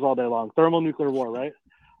 war games all day long. Thermonuclear war, right?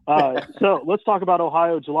 So let's talk about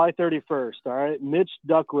Ohio, July 31st, all right? Mitch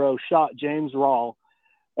Duckrow shot James Rawl,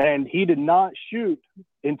 and he did not shoot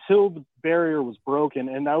until the barrier was broken.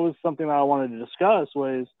 And that was something that I wanted to discuss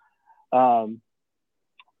was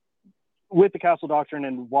with the Castle Doctrine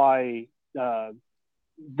and why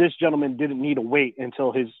this gentleman didn't need to wait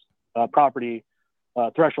until his property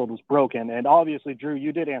threshold was broken. And obviously, Drew,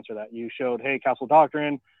 you did answer that. You showed, hey, Castle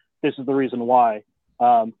Doctrine, this is the reason why.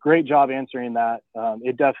 Great job answering that.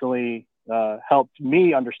 It definitely helped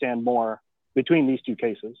me understand more between these two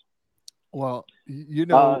cases. Well, you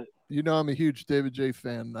know, I'm a huge David J.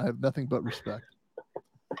 fan. I have nothing but respect.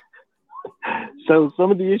 So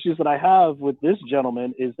some of the issues that I have with this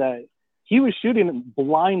gentleman is that he was shooting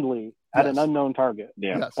blindly at an unknown target.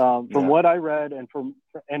 Yeah. From what I read and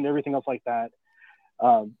everything else like that,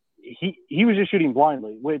 he was just shooting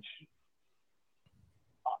blindly, which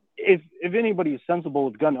if anybody's sensible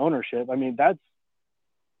with gun ownership, I mean,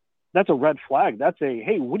 that's a red flag. That's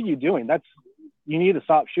hey, what are you doing? You need to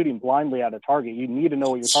stop shooting blindly at a target. You need to know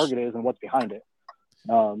what your target is and what's behind it.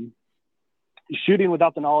 Shooting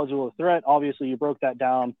without the knowledge of the threat, obviously you broke that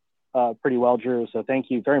down pretty well, Drew. So thank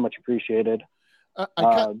you, very much appreciated.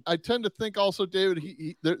 I tend to think also, David,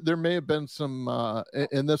 there may have been some,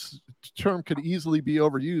 and this term could easily be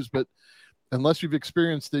overused, but unless you've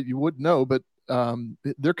experienced it, you would know. But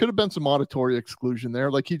there could have been some auditory exclusion there.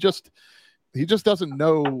 Like he just doesn't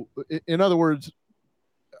know. In other words,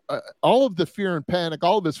 all of the fear and panic,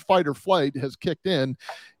 all of his fight or flight has kicked in,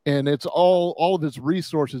 and it's all of his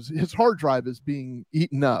resources. His hard drive is being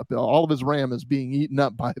eaten up. All of his RAM is being eaten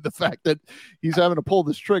up by the fact that he's having to pull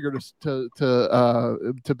this trigger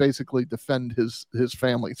to basically defend his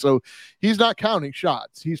family. So he's not counting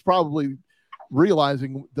shots. He's probably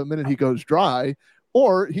realizing the minute he goes dry,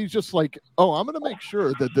 or he's just like, oh, I'm going to make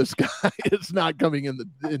sure that this guy is not coming in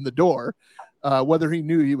the door. Whether he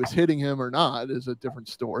knew he was hitting him or not is a different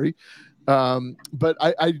story. But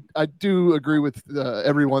I do agree with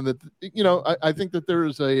everyone that, I think that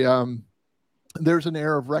there's an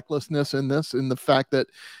air of recklessness in this, in the fact that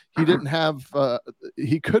he didn't have,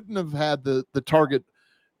 he couldn't have had the target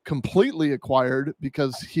completely acquired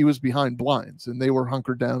because he was behind blinds and they were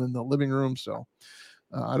hunkered down in the living room. So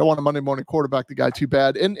I don't want to Monday morning quarterback the guy too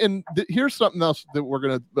bad. And here's something else that we're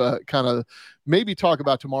going to kind of maybe talk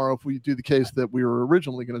about tomorrow if we do the case that we were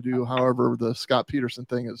originally going to do. However, the Scott Peterson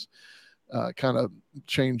thing is kind of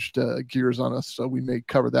changed gears on us, so we may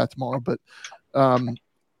cover that tomorrow. But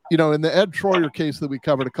in the Ed Troyer case that we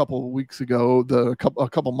covered a couple of weeks ago, a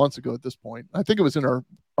couple months ago at this point, I think it was in our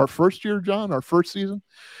first year, John, our first season.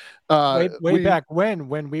 Way back when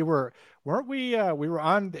we were we were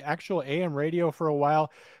on the actual AM radio for a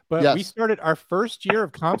while, but Yes. we started our first year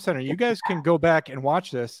of Comm Center. You guys can go back and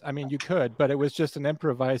watch this. I mean, you could, but it was just an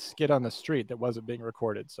improvised skit on the street that wasn't being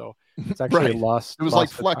recorded. So it's actually lost. It was like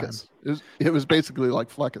Fleckus. It was basically like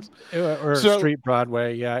Fleckus. Or Street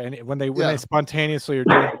Broadway. Yeah. And when they spontaneously are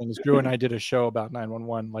doing things, Drew and I did a show about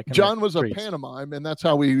 911. Like John was a pantomime, and that's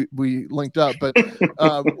how we linked up. But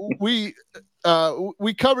we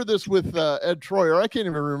covered this with Ed Troyer. I can't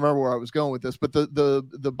even remember where I was going with this, but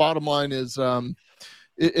the bottom line is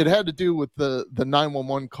it had to do with the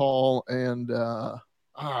 911 call, and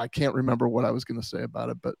I can't remember what I was going to say about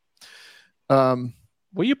it. But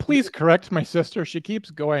will you please correct my sister? She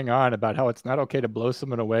keeps going on about how it's not okay to blow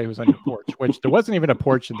someone away who's on your porch, which there wasn't even a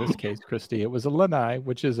porch in this case, Christy. It was a lanai,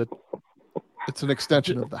 which is it's an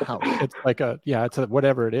extension of the house. It's like it's a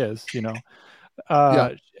whatever it is,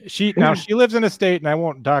 She lives in a state, and I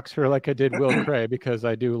won't dox her like I did Will Cray, because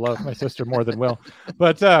I do love my sister more than Will.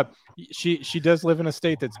 But she does live in a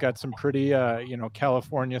state that's got some pretty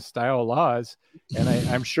California style laws, and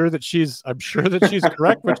I'm sure that she's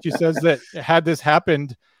correct when she says that had this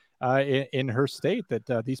happened in her state,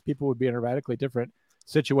 that these people would be in a radically different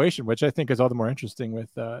situation, which I think is all the more interesting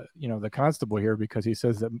with the constable here, because he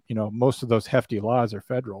says that most of those hefty laws are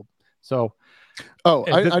federal. So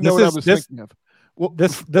I know what I was thinking of. Well,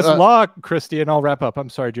 this law, Christy, and I'll wrap up. I'm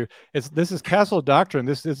sorry, Drew. This is castle doctrine.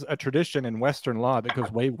 This is a tradition in Western law that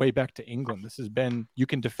goes way, way back to England. This has been, you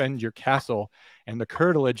can defend your castle and the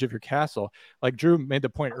curtilage of your castle. Like Drew made the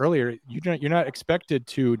point earlier, you're not expected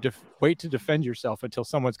to wait to defend yourself until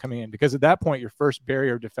someone's coming in, because at that point, your first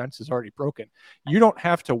barrier of defense is already broken. You don't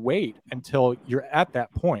have to wait until you're at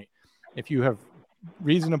that point. If you have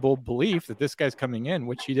reasonable belief that this guy's coming in,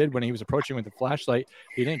 which he did when he was approaching with the flashlight,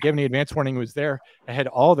 he didn't give any advance warning, he was there. I had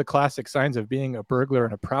all the classic signs of being a burglar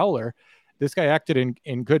and a prowler. This guy acted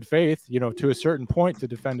in good faith, to a certain point, to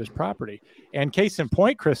defend his property. And case in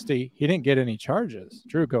point, Christy, he didn't get any charges.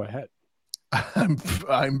 Drew, go ahead.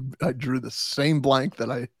 I drew the same blank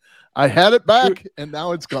that I had it back, and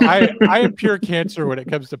now it's gone. I am pure cancer when it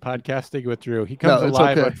comes to podcasting with Drew. He comes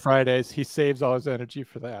alive on Fridays. He saves all his energy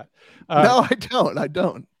for that. No, I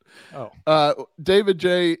don't. Oh, David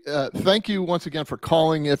J, thank you once again for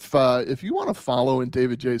calling. If you want to follow in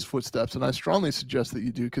David J's footsteps, and I strongly suggest that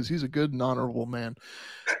you do, because he's a good and honorable man,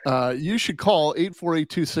 you should call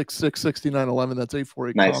 848-266-6911. That's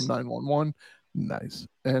 848-COMM-911. Nice.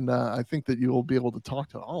 And I think that you will be able to talk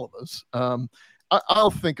to all of us.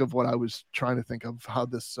 I'll think of what I was trying to think of, how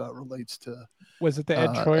this relates to. Was it the Ed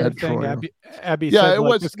Troyer thing? Troyer. Abby Yeah, said, it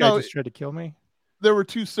was. This guy just tried to kill me. There were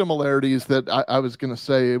two similarities that I was going to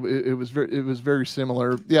say. It was very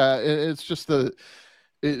similar. Yeah, it's just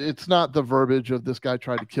it's not the verbiage of this guy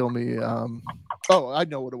tried to kill me. I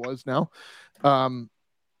know what it was now.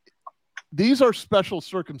 These are special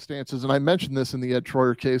circumstances, and I mentioned this in the Ed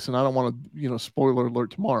Troyer case, and I don't want to, spoiler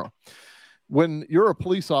alert tomorrow. When you're a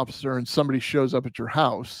police officer and somebody shows up at your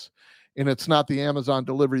house, and it's not the Amazon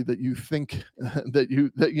delivery that you think that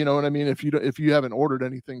you know what I mean. If you haven't ordered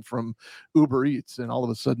anything from Uber Eats, and all of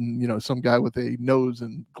a sudden, some guy with a nose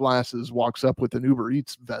and glasses walks up with an Uber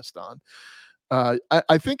Eats vest on,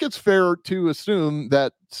 I think it's fair to assume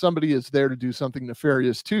that somebody is there to do something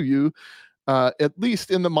nefarious to you. At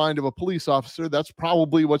least in the mind of a police officer, that's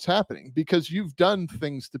probably what's happening, because you've done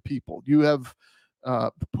things to people. You have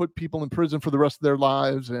put people in prison for the rest of their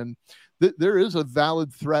lives, and there is a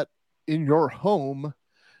valid threat in your home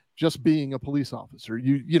just being a police officer.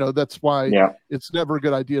 That's why it's never a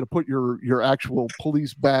good idea to put your actual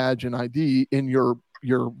police badge and ID in your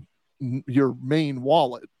main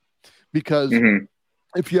wallet, because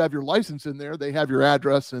if you have your license in there, they have your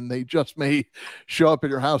address, and they just may show up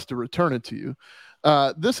at your house to return it to you.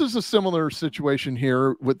 This is a similar situation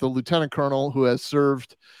here with the lieutenant colonel who has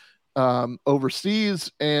served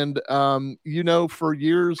overseas, and for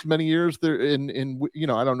many years there in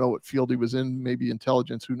I don't know what field he was in, maybe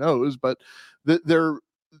intelligence, who knows, but there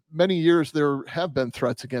many years there have been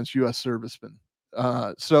threats against U.S. servicemen.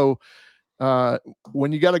 So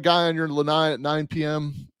when you got a guy on your lanai at 9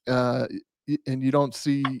 p.m. And you don't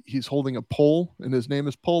see he's holding a pole and his name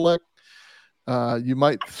is Polek, you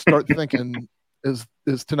might start thinking, is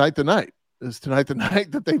tonight the night? Is tonight the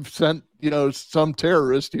night that they've sent some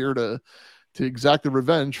terrorist here to exact the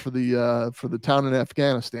revenge for the town in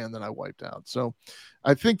Afghanistan that I wiped out? So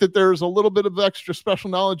I think that there's a little bit of extra special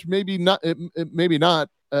knowledge, maybe not, maybe not.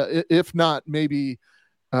 If not, maybe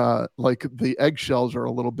like the eggshells are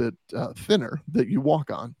a little bit thinner that you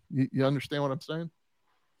walk on. You understand what I'm saying?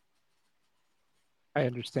 I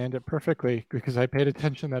understand it perfectly because I paid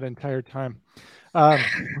attention that entire time.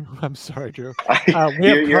 I'm sorry, Drew.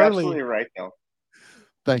 You're absolutely right, though.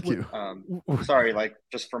 Thank you. Sorry, like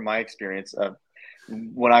just from my experience,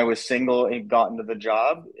 when I was single and got into the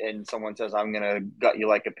job, and someone says, "I'm gonna gut you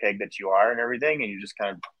like a pig that you are," and everything, and you just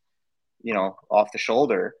kind of, off the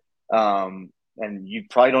shoulder, and you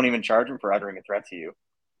probably don't even charge them for uttering a threat to you.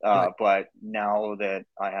 Right. But now that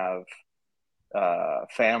I have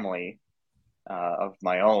family of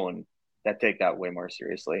my own that take that way more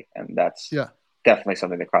seriously, and that's definitely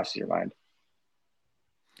something that crosses your mind.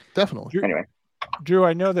 Definitely. Anyway, Drew,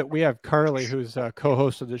 I know that we have Carly, who's a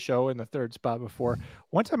co-host of the show in the third spot before.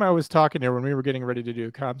 One time I was talking to her when we were getting ready to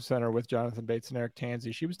do COMM Center with Jonathan Bates and Eric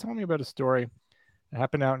Tansey. She was telling me about a story that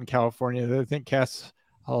happened out in California that I think casts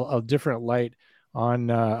a different light on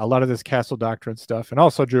a lot of this castle doctrine stuff. And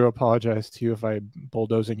also, Drew, apologize to you if I'm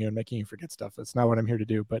bulldozing you and making you forget stuff. That's not what I'm here to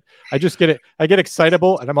do, but I just get it. I get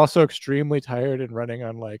excitable, and I'm also extremely tired and running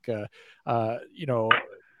on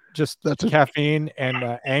just caffeine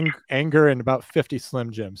and anger and about 50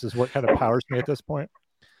 Slim Jims is what kind of powers me at this point.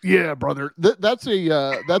 Yeah, brother. That's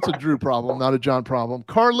a Drew problem, not a John problem.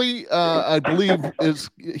 Carly, I believe, is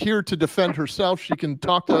here to defend herself. She can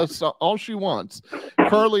talk to us all she wants.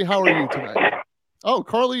 Carly, how are you tonight? Oh,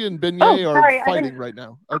 Carly and Beignet are fighting right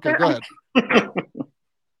now. Okay, go ahead.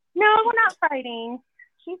 No, we're not fighting.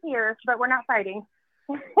 She's here, but we're not fighting.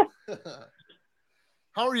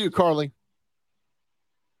 How are you, Carly?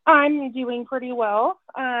 I'm doing pretty well.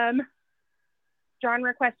 John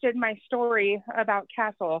requested my story about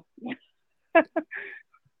Castle.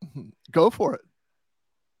 Go for it.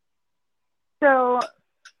 So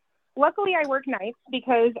luckily I work nights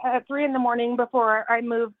because at 3 a.m. before I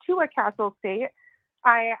moved to a Castle state,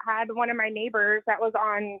 I had one of my neighbors that was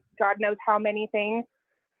on God knows how many things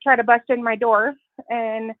try to bust in my door,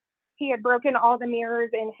 and he had broken all the mirrors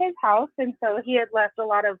in his house, and so he had left a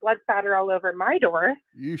lot of blood spatter all over my door.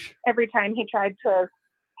 Yeesh. Every time he tried to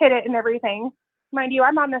hit it and everything. Mind you,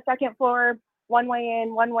 I'm on the second floor, one way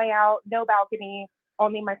in, one way out, no balcony,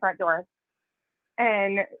 only my front door.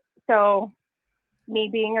 And so me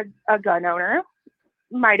being a gun owner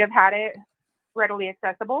might have had it readily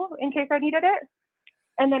accessible in case I needed it.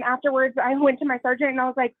 And then afterwards, I went to my sergeant and I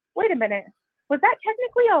was like, wait a minute, was that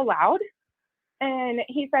technically allowed? And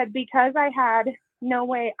he said, because I had no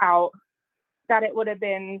way out, that it would have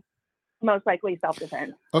been most likely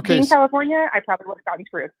self-defense. Okay. In California, I probably would have gotten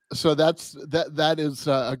screwed. So that is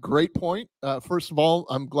a great point. First of all,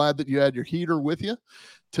 I'm glad that you had your heater with you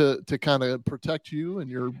to kind of protect you and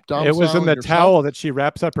your domicile. It was in the towel that she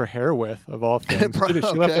wraps up her hair with, of all things. She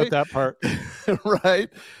left out that part. Right.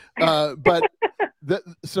 But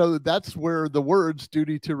so that's where the words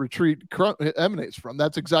 "duty to retreat" emanates from.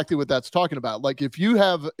 That's exactly what that's talking about. Like if you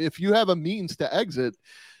have a means to exit,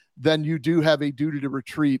 then you do have a duty to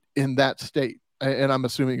retreat in that state. And I'm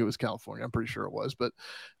assuming it was California. I'm pretty sure it was, but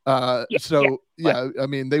I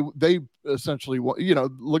mean, they essentially want,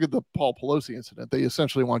 look at the Paul Pelosi incident. They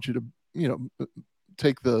essentially want you to,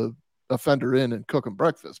 take the offender in and cook him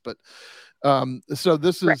breakfast. But so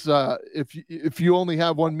this is, if you only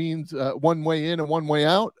have one means, one way in and one way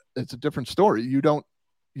out, it's a different story. You don't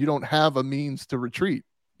have a means to retreat.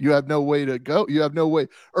 You have no way to go. You have no way,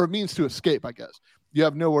 or a means to escape, I guess. You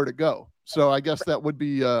have nowhere to go. So I guess that would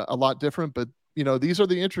be a lot different, but these are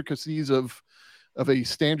the intricacies of a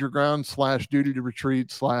stand your ground / duty to retreat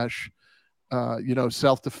 /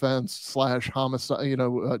 self-defense / homicide,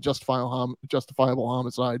 justifiable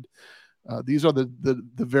homicide. These are the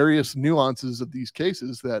various nuances of these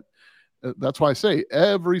cases that's why I say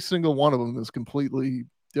every single one of them is completely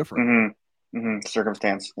different. Mm-hmm. Mm-hmm.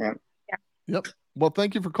 Circumstance. Yeah. Yep. Well,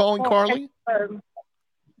 thank you for calling, Carly.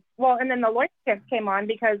 And then the lawyer came on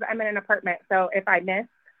because I'm in an apartment. So if I miss,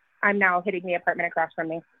 I'm now hitting the apartment across from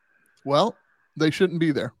me. Well, they shouldn't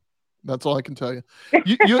be there. That's all I can tell you.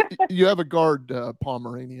 You have a guard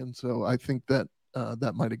Pomeranian, so I think that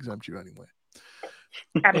that might exempt you anyway.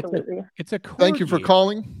 Absolutely. It's a corgi. Thank you for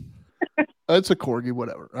calling. It's a corgi,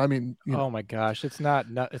 whatever. I mean, oh my gosh, it's not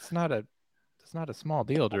a small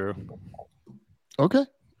deal, Drew. Okay.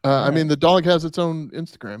 I mean, the dog has its own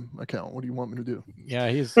Instagram account. What do you want me to do? Yeah,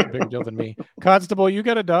 he's a bigger deal than me. Constable, you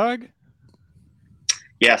got a dog?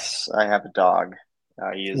 Yes, I have a dog.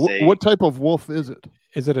 What type of wolf is it?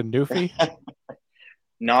 Is it a Newfie?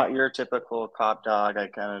 Not your typical cop dog. I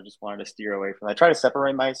kind of just wanted to steer away from. I try to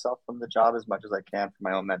separate myself from the job as much as I can for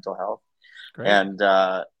my own mental health. Great. And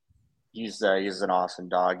he's an awesome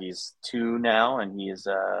dog. He's 2 now, and he's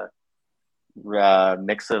a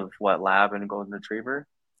mix of lab and golden retriever.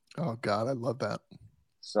 Oh God, I love that.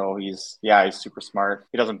 So he's super smart.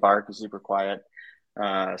 He doesn't bark. He's super quiet.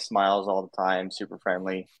 Smiles all the time. Super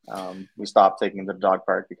friendly. We stopped taking him to the dog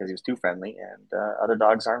park because he was too friendly, and other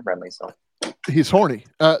dogs aren't friendly. So he's horny.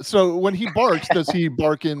 So when he barks, does he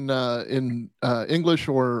bark in English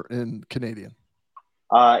or in Canadian?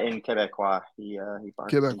 In Quebecois. He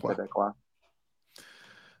barks in Quebecois.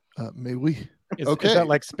 Mais oui. Is Okay. that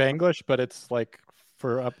like Spanglish, but it's like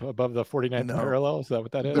for up above the 49th parallel? Is that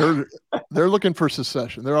what that is? They're looking for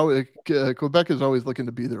secession. They're always Quebec is always looking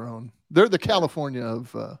to be their own. They're the California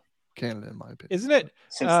of Canada, in my opinion. Isn't it?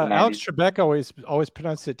 Alex Trebek always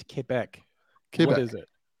pronounced it Quebec. What is it?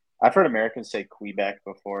 I've heard Americans say Quebec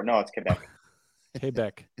before. No, it's Quebec.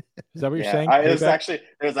 Quebec. Is that what you're saying?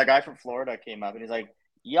 There's a guy from Florida came up and he's like,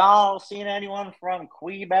 y'all seen anyone from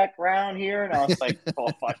Quebec around here? And I was like,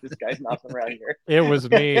 oh fuck, this guy's not from around here. It was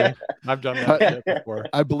me. I've done that before.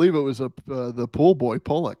 I believe it was the pool boy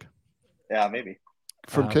Pollock. Yeah, maybe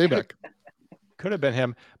from Quebec. Could have been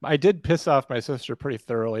him. I did piss off my sister pretty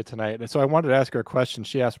thoroughly tonight, and so I wanted to ask her a question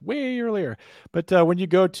she asked way earlier. But when you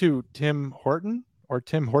go to Tim Horton or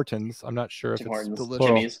Tim Hortons, I'm not sure if it's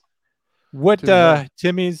delicious. What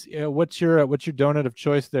Timmy's? What's your donut of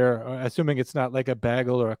choice there? Assuming it's not like a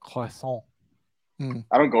bagel or a croissant.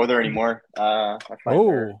 I don't go there anymore.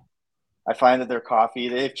 I find that their coffee,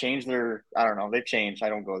 they've changed their. I don't know. They've changed. I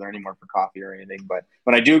don't go there anymore for coffee or anything. But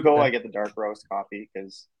when I do go, I get the dark roast coffee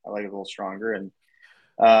because I like it a little stronger. And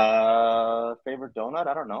favorite donut?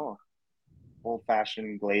 I don't know. Old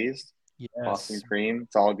fashioned glazed. Yes. Boston cream.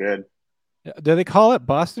 It's all good. Do they call it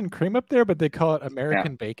Boston cream up there? But they call it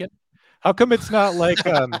American bacon. How come it's not like?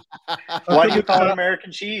 Why do you call it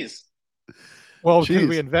American cheese? Well, because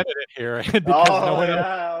we invented it here,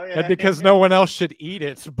 and because no one else should eat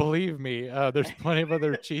it. So believe me, there's plenty of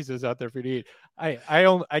other cheeses out there for you to eat.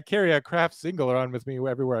 I carry a Kraft single around with me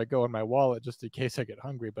everywhere I go in my wallet just in case I get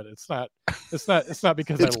hungry. But it's not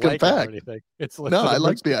because I like it or anything. It's I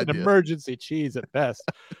like the idea. An emergency cheese at best.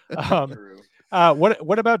 What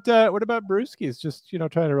about brewskis? Just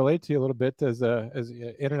trying to relate to you a little bit as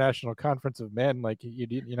international conference of men. Like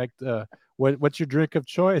you like what's your drink of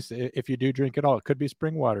choice if you do drink at all? It could be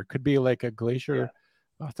spring water, could be like a glacier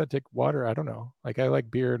authentic water. I don't know. Like I like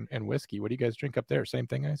beer and whiskey. What do you guys drink up there? Same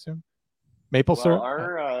thing, I assume. Maple syrup.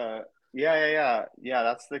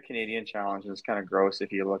 That's the Canadian challenge. It's kind of gross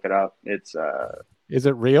if you look it up. It's is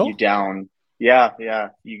it real? You down? Yeah.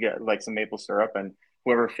 You get like some maple syrup, and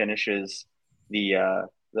whoever finishes the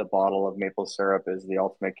bottle of maple syrup is the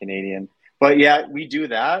ultimate Canadian. But yeah, we do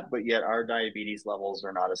that, but yet our diabetes levels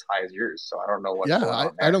are not as high as yours. So I don't know what's going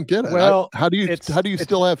on there. I don't get it. Well, how do you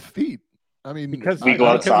still have feet? I mean, because we go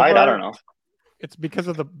outside. I don't know. It's because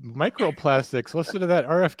of the microplastics. Listen to that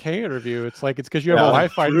RFK interview. It's because you have a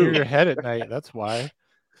Wi-Fi near your head at night. That's why.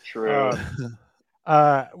 True.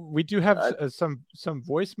 We do have some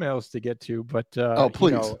voicemails to get to, but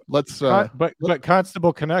please let's. But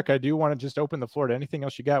Constable Canuck, I do want to just open the floor to anything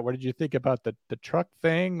else you got. What did you think about the truck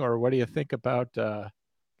thing, or what do you think about? Gosh,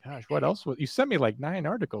 what else? You sent me like 9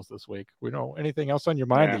 articles this week. Anything else on your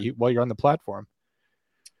mind while you're on the platform?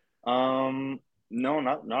 No,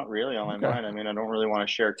 not really on my mind. I mean, I don't really want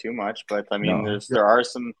to share too much, but I mean, there are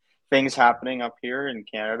some things happening up here in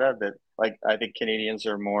Canada that, like, I think Canadians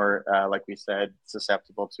are more, like we said,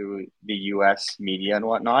 susceptible to the U.S. media and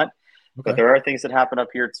whatnot. Okay. But there are things that happen up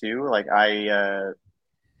here too. Like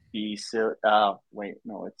it's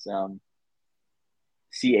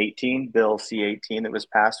C-18, Bill C-18 that was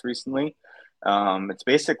passed recently. It's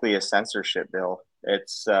basically a censorship bill.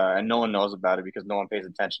 It's and no one knows about it because no one pays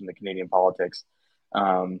attention to Canadian politics.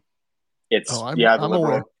 I'm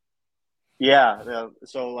aware. Yeah.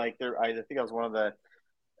 So like I think that was one of the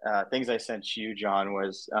things I sent you, John,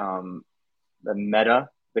 was the Meta,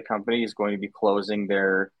 the company, is going to be closing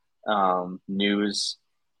their news.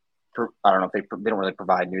 I don't know if they don't really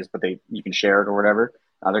provide news, but you can share it or whatever.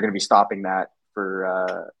 They're going to be stopping that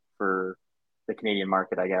for for the Canadian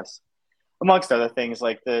market, I guess, amongst other things.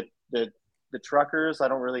 Like the truckers, I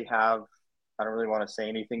don't really want to say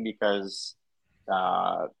anything because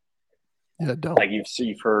like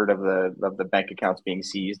you've heard of the bank accounts being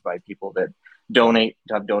seized by people that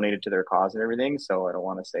have donated to their cause and everything. So I don't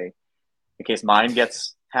want to say in case mine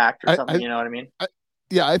gets hacked or something. You know what I mean?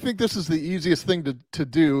 Yeah, I think this is the easiest thing to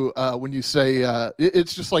do when you say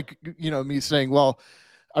it's just like, me saying, well,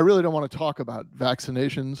 I really don't want to talk about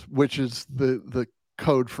vaccinations, which is the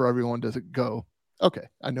code for everyone. Does it go? Okay,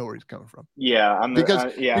 I know where he's coming from. Yeah,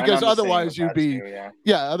 because otherwise you'd be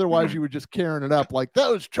too, otherwise you were just carrying it up like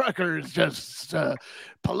those truckers just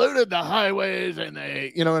polluted the highways and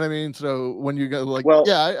they, you know what I mean? So when you go like,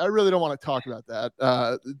 I really don't want to talk about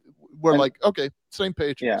that. We're like, okay, same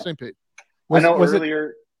page.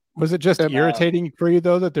 Was it just irritating for you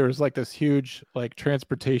though that there was like this huge like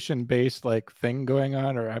transportation based like thing going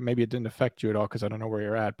on, or maybe it didn't affect you at all because I don't know where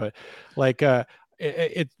you're at, but like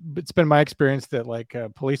it's been my experience that like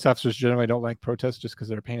police officers generally don't like protests just because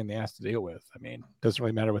they're a pain in the ass to deal with. I mean, it doesn't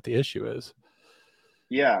really matter what the issue is.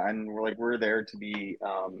 Yeah, and we're there to be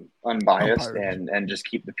unbiased and just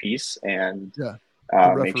keep the peace and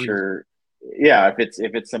make sure. Yeah,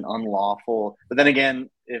 if it's an unlawful, but then again,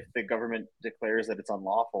 if the government declares that it's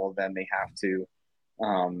unlawful, then they have to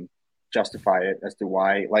justify it as to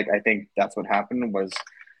why. Like I think that's what happened was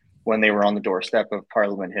when they were on the doorstep of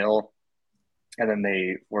Parliament Hill, and then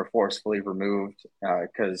they were forcefully removed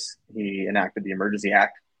because he enacted the Emergency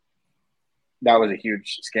Act. That was a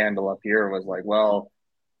huge scandal up here. It was like, well,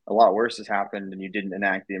 a lot worse has happened, and you didn't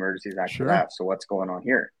enact the Emergency Act for that. So what's going on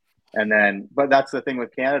here? And then, but that's the thing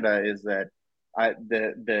with Canada is that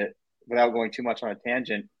without going too much on a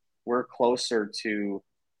tangent, we're closer to,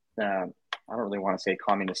 I don't really want to say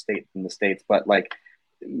communist state in the States, but like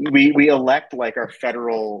we elect like our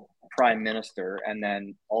federal prime minister, and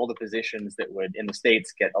then all the positions that would in the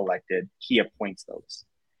States get elected, he appoints those.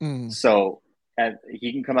 So and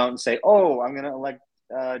he can come out and say, oh, I'm going to elect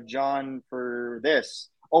John for this.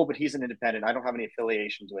 Oh, but he's an independent. I don't have any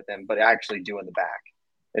affiliations with him, but I actually do in the back.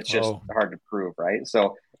 It's just hard to prove, right?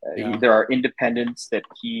 So there are independents that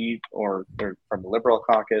or they're from the Liberal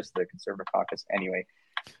caucus, the Conservative caucus. Anyway,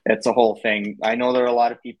 it's a whole thing. I know there are a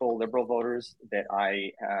lot of people, Liberal voters, that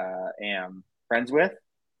I am friends with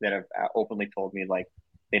that have openly told me like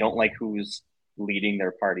they don't like who's leading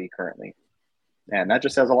their party currently, and that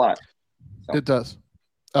just says a lot. So. It does.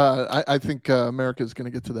 I think America is going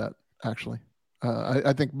to get to that actually.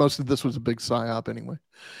 I think most of this was a big psyop anyway.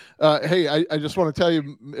 Hey, I just want to tell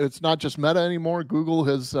you, it's not just Meta anymore. Google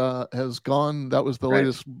has gone. That was the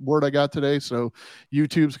latest word I got today. So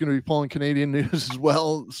YouTube's going to be pulling Canadian news as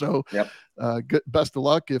well. So best of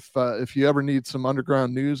luck. If you ever need some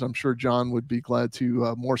underground news, I'm sure John would be glad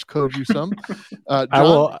to Morse code you some. John,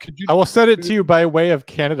 I will send it to you by way of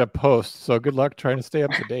Canada Post. So good luck trying to stay up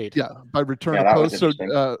to date. Yeah, by return of post.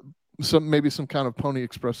 So maybe some kind of Pony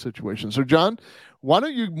Express situation. So John, why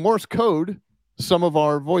don't you Morse code some of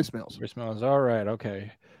our voicemails? All right.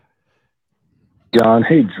 Okay. John,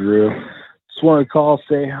 hey Drew. Just want to call,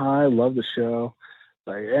 say hi, love the show.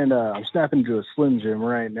 And I'm snapping to a Slim Jim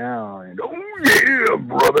right now. And oh yeah,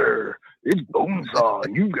 brother, it's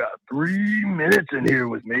Bonesaw. You got 3 minutes in here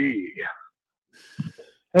with me.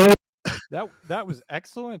 That was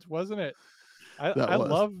excellent, wasn't it? I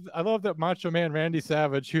love that Macho Man Randy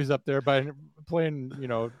Savage, who's up there by playing,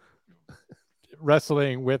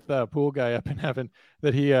 wrestling with Pool Guy up in heaven,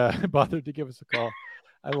 that he bothered to give us a call.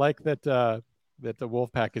 I like that the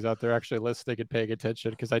Wolfpack is out there actually listening and paying attention,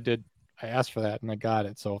 because I asked for that and I got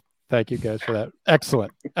it. So thank you guys for that.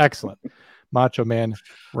 Excellent Macho Man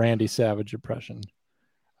Randy Savage impression.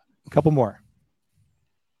 A couple more.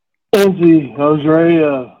 Lindsay,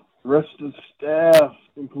 Jose, rest of the staff,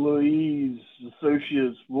 employees,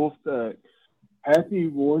 associates, Wolfpack, happy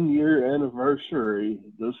 1-year anniversary.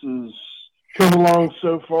 This is come along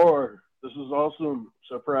so far. This is awesome.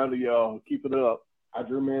 So proud of y'all. Keep it up.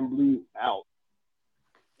 Hydro-Man Blue out.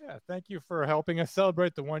 Yeah, thank you for helping us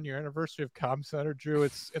celebrate the 1-year anniversary of COMM Center, Drew.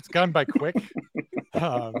 It's gone by quick.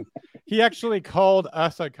 He actually called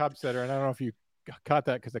us on COMM Center, and I don't know if you caught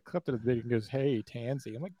that because I clipped it at the beginning. He goes, "Hey,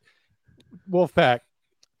 Tansy." I'm like, Wolfpack,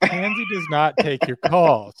 Tansy does not take your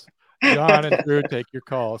calls. John and Drew take your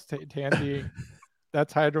calls. Tansy,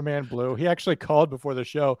 that's Hydro-Man Blue. He actually called before the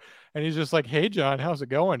show, and he's just like, "Hey, John, how's it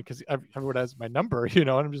going?" Because everyone has my number, and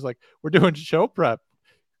I'm just like, "We're doing show prep.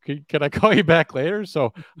 Can I call you back later?"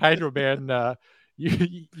 So Hydro-Man,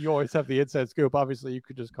 you always have the inside scoop. Obviously, you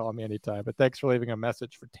could just call me anytime. But thanks for leaving a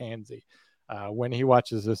message for Tansy. When he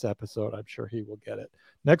watches this episode, I'm sure he will get it.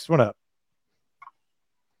 Next one up.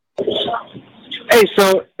 Hey,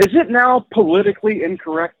 so is it now politically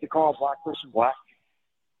incorrect to call a black person black?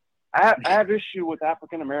 I have issue with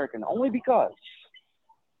African American only because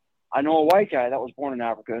I know a white guy that was born in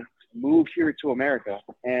Africa, moved here to America,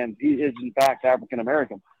 and he is in fact African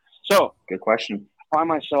American. So, good question. I find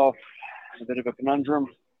myself in a bit of a conundrum,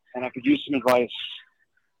 and I could use some advice.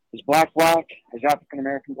 Is black black? Is African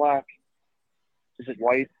American black? Is it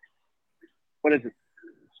white? What is it?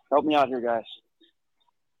 Help me out here, guys.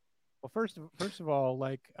 Well, first of all,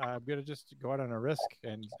 like I'm gonna just go out on a risk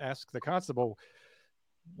and ask the constable,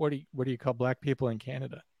 what do you call black people in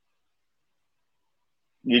Canada?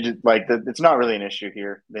 You just like it's not really an issue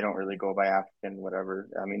here. They don't really go by African, whatever.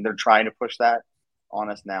 I mean, they're trying to push that on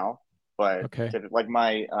us now, but like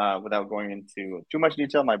my without going into too much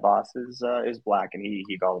detail, my boss is black, and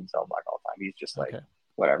he calls himself black all the time. He's just like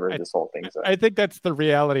whatever. This whole thing's. I think that's the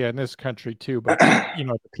reality in this country too. But you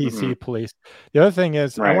know, the PC police. The other thing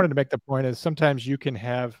is, I wanted to make the point is sometimes you can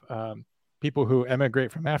have people who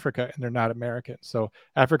emigrate from Africa and they're not American. So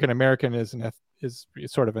African American is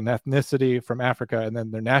sort of an ethnicity from Africa, and then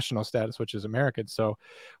their national status, which is American. So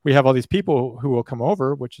we have all these people who will come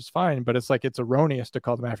over, which is fine, but it's like it's erroneous to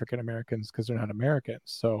call them African Americans because they're not Americans.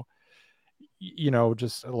 So, you know,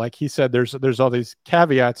 just like he said, there's all these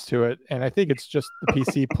caveats to it, and I think it's just the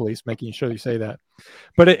PC police making sure you say that.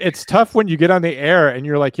 But it's tough when you get on the air and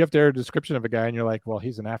you're like, you have to air a description of a guy, and you're like, well,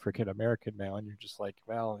 he's an African American male, and you're just like,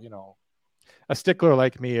 well, you know. A stickler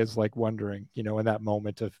like me is like wondering, you know, in that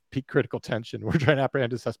moment of peak critical tension, we're trying to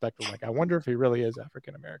apprehend a suspect. We're like, I wonder if he really is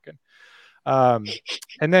African American.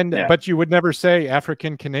 And then, but you would never say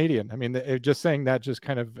African Canadian. I mean, just saying that just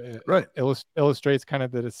kind of illustrates kind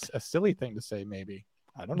of that it's a silly thing to say. Maybe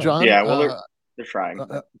I don't know. John, yeah, well, they're trying.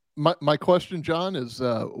 My question, John, is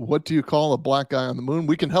what do you call a black guy on the moon?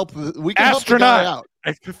 We can help. We can astronaut. Help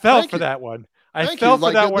the guy out. I fell for that one. I fell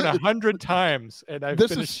for that one 100 times, and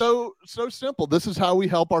this is so simple. This is how we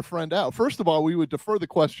help our friend out. First of all, we would defer the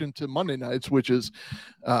question to Monday nights, which is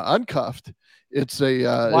uncuffed. It's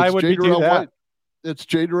why would we do that? White. It's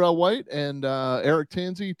J. Darrell White and Eric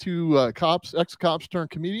Tanzi, two ex-cops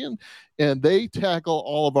turned comedian, and they tackle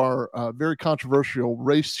all of our very controversial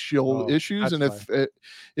racial issues. And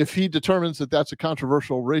if he determines that that's a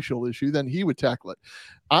controversial racial issue, then he would tackle it.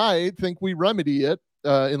 I think we remedy it.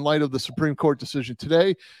 In light of the Supreme Court decision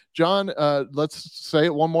today, John, let's say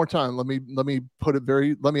it one more time. Let me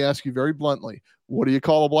ask you very bluntly. What do you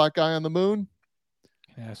call a black guy on the moon?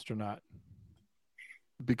 Astronaut.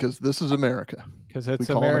 Because this is America. Because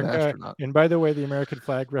it's America. And by the way, the American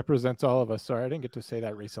flag represents all of us. Sorry, I didn't get to say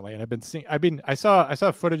that recently. And I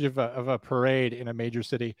saw footage of a parade in a major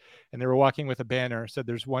city, and they were walking with a banner, said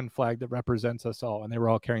there's one flag that represents us all, and they were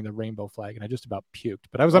all carrying the rainbow flag, and I just about puked.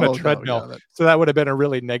 But I was on a treadmill, so that would have been a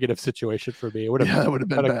really negative situation for me. It would have been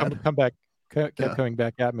bad. Come back, kept coming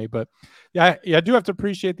back at me. But yeah, I do have to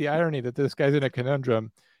appreciate the irony that this guy's in a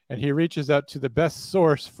conundrum. And he reaches out to the best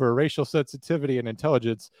source for racial sensitivity and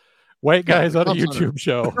intelligence, white guys on a YouTube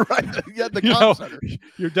show. Right. Yeah, the COMM Center.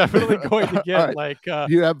 You're definitely going to get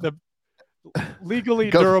you have the legally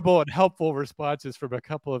durable and helpful responses from a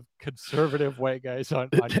couple of conservative white guys on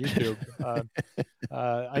YouTube.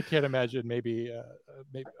 I can't imagine maybe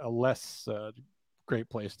a less great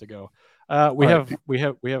place to go. We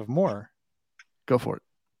have more. Go for it.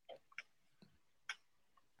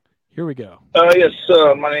 Here we go. Yes,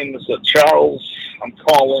 my name is Charles. I'm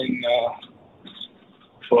calling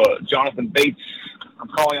for Jonathan Bates. I'm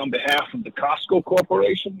calling on behalf of the Costco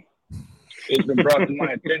Corporation. It's been brought to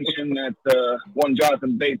my attention that one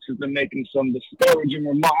Jonathan Bates has been making some disparaging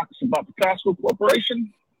remarks about the Costco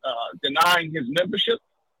Corporation, denying his membership.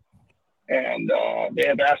 And they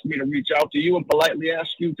have asked me to reach out to you and politely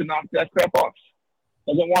ask you to knock that crap off.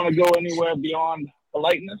 Doesn't want to go anywhere beyond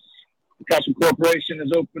politeness. The Costco Corporation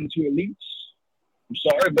is open to elites. I'm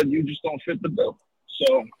sorry, but you just don't fit the bill.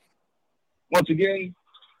 So, once again,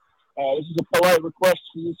 this is a polite request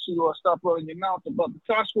for you to stop running your mouth about the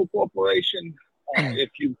Costco Corporation.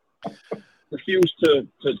 If you refuse to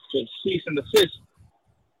cease and desist,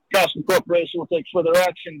 Costco Corporation will take further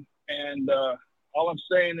action. And all I'm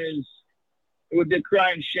saying is it would be a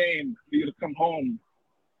crying shame for you to come home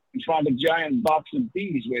and find a giant box of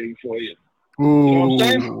bees waiting for you. Ooh. You know what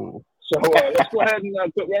I'm saying? So let's go ahead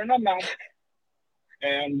and quit running our mouth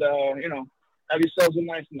and, have yourselves a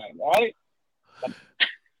nice night, all right?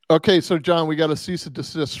 Okay, so, John, we got a cease and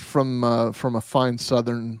desist from a fine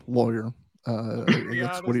Southern lawyer.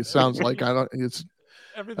 That's what he sounds like. I don't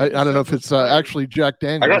know if it's actually Jack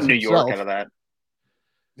Daniels. I got New himself. York out of that.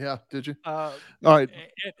 Yeah, did you? All right.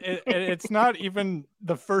 It's not even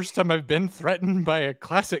the first time I've been threatened by a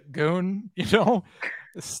classic goon, you know?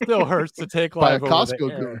 It still hurts to take By a live over the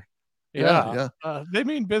Costco air. goon. Yeah, Yeah. they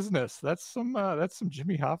mean business. That's some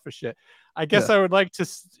Jimmy Hoffa shit. I guess I would like to.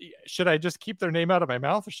 Should I just keep their name out of my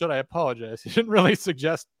mouth, or should I apologize? He didn't really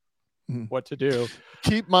suggest what to do.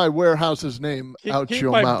 Keep my warehouse's name out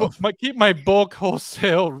your mouth. Keep my bulk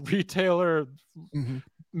wholesale retailer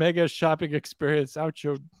mega shopping experience out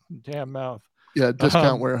your damn mouth. Yeah,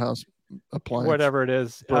 discount warehouse appliance. Whatever it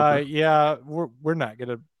is. Yeah, we're not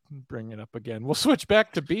gonna bring it up again. We'll switch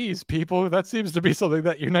back to bees, people. That seems to be something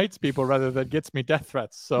that unites people rather than gets me death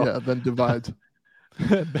threats. So yeah, then divides.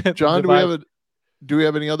 John, do we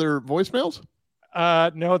have any other voicemails?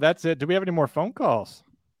 No, that's it. Do we have any more phone calls?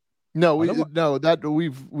 No,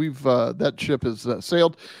 that ship has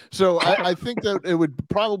sailed. So I think that it would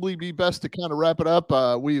probably be best to kind of wrap it up.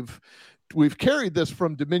 We've carried this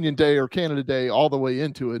from Dominion Day or Canada Day all the way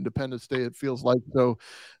into Independence Day, it feels like. So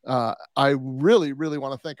I really, really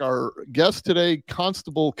want to thank our guest today,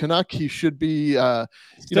 Constable Canuck. He should be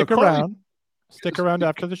Stick around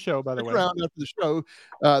after the show, by the way. Stick around after the show.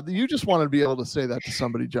 You just wanted to be able to say that to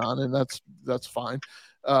somebody, John, and that's fine.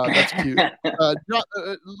 That's cute. John,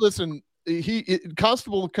 listen,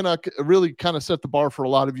 Constable Canuck really kind of set the bar for a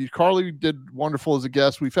lot of you. Carly did wonderful as a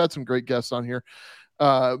guest. We've had some great guests on here.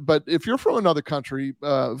 But if you're from another country,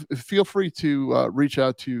 feel free to reach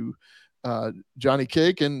out to Johnny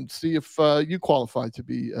Cake and see if you qualify to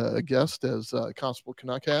be a guest, as Constable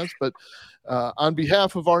Canuck has. But on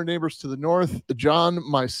behalf of our neighbors to the north, John,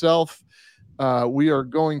 myself, we are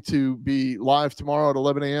going to be live tomorrow at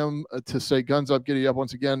 11 a.m. To say guns up, giddy up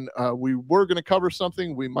once again. We were going to cover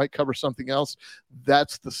something. We might cover something else.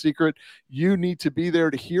 That's the secret. You need to be there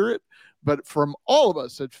to hear it. But from all of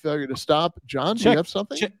us at Failure to Stop, John, do you have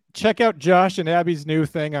something? Check out Josh and Abby's new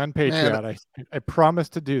thing on Patreon. Man, I promise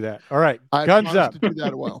to do that. All right, guns up. To do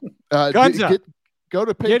that well. Guns up. Go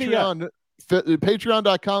to Patreon,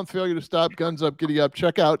 patreon.com, Failure to Stop, guns up, giddy up.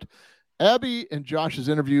 Check out Abby and Josh's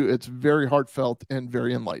interview. It's very heartfelt and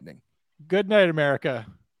very enlightening. Good night, America.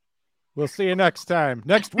 We'll see you next time.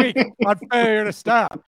 Next week on Failure to Stop.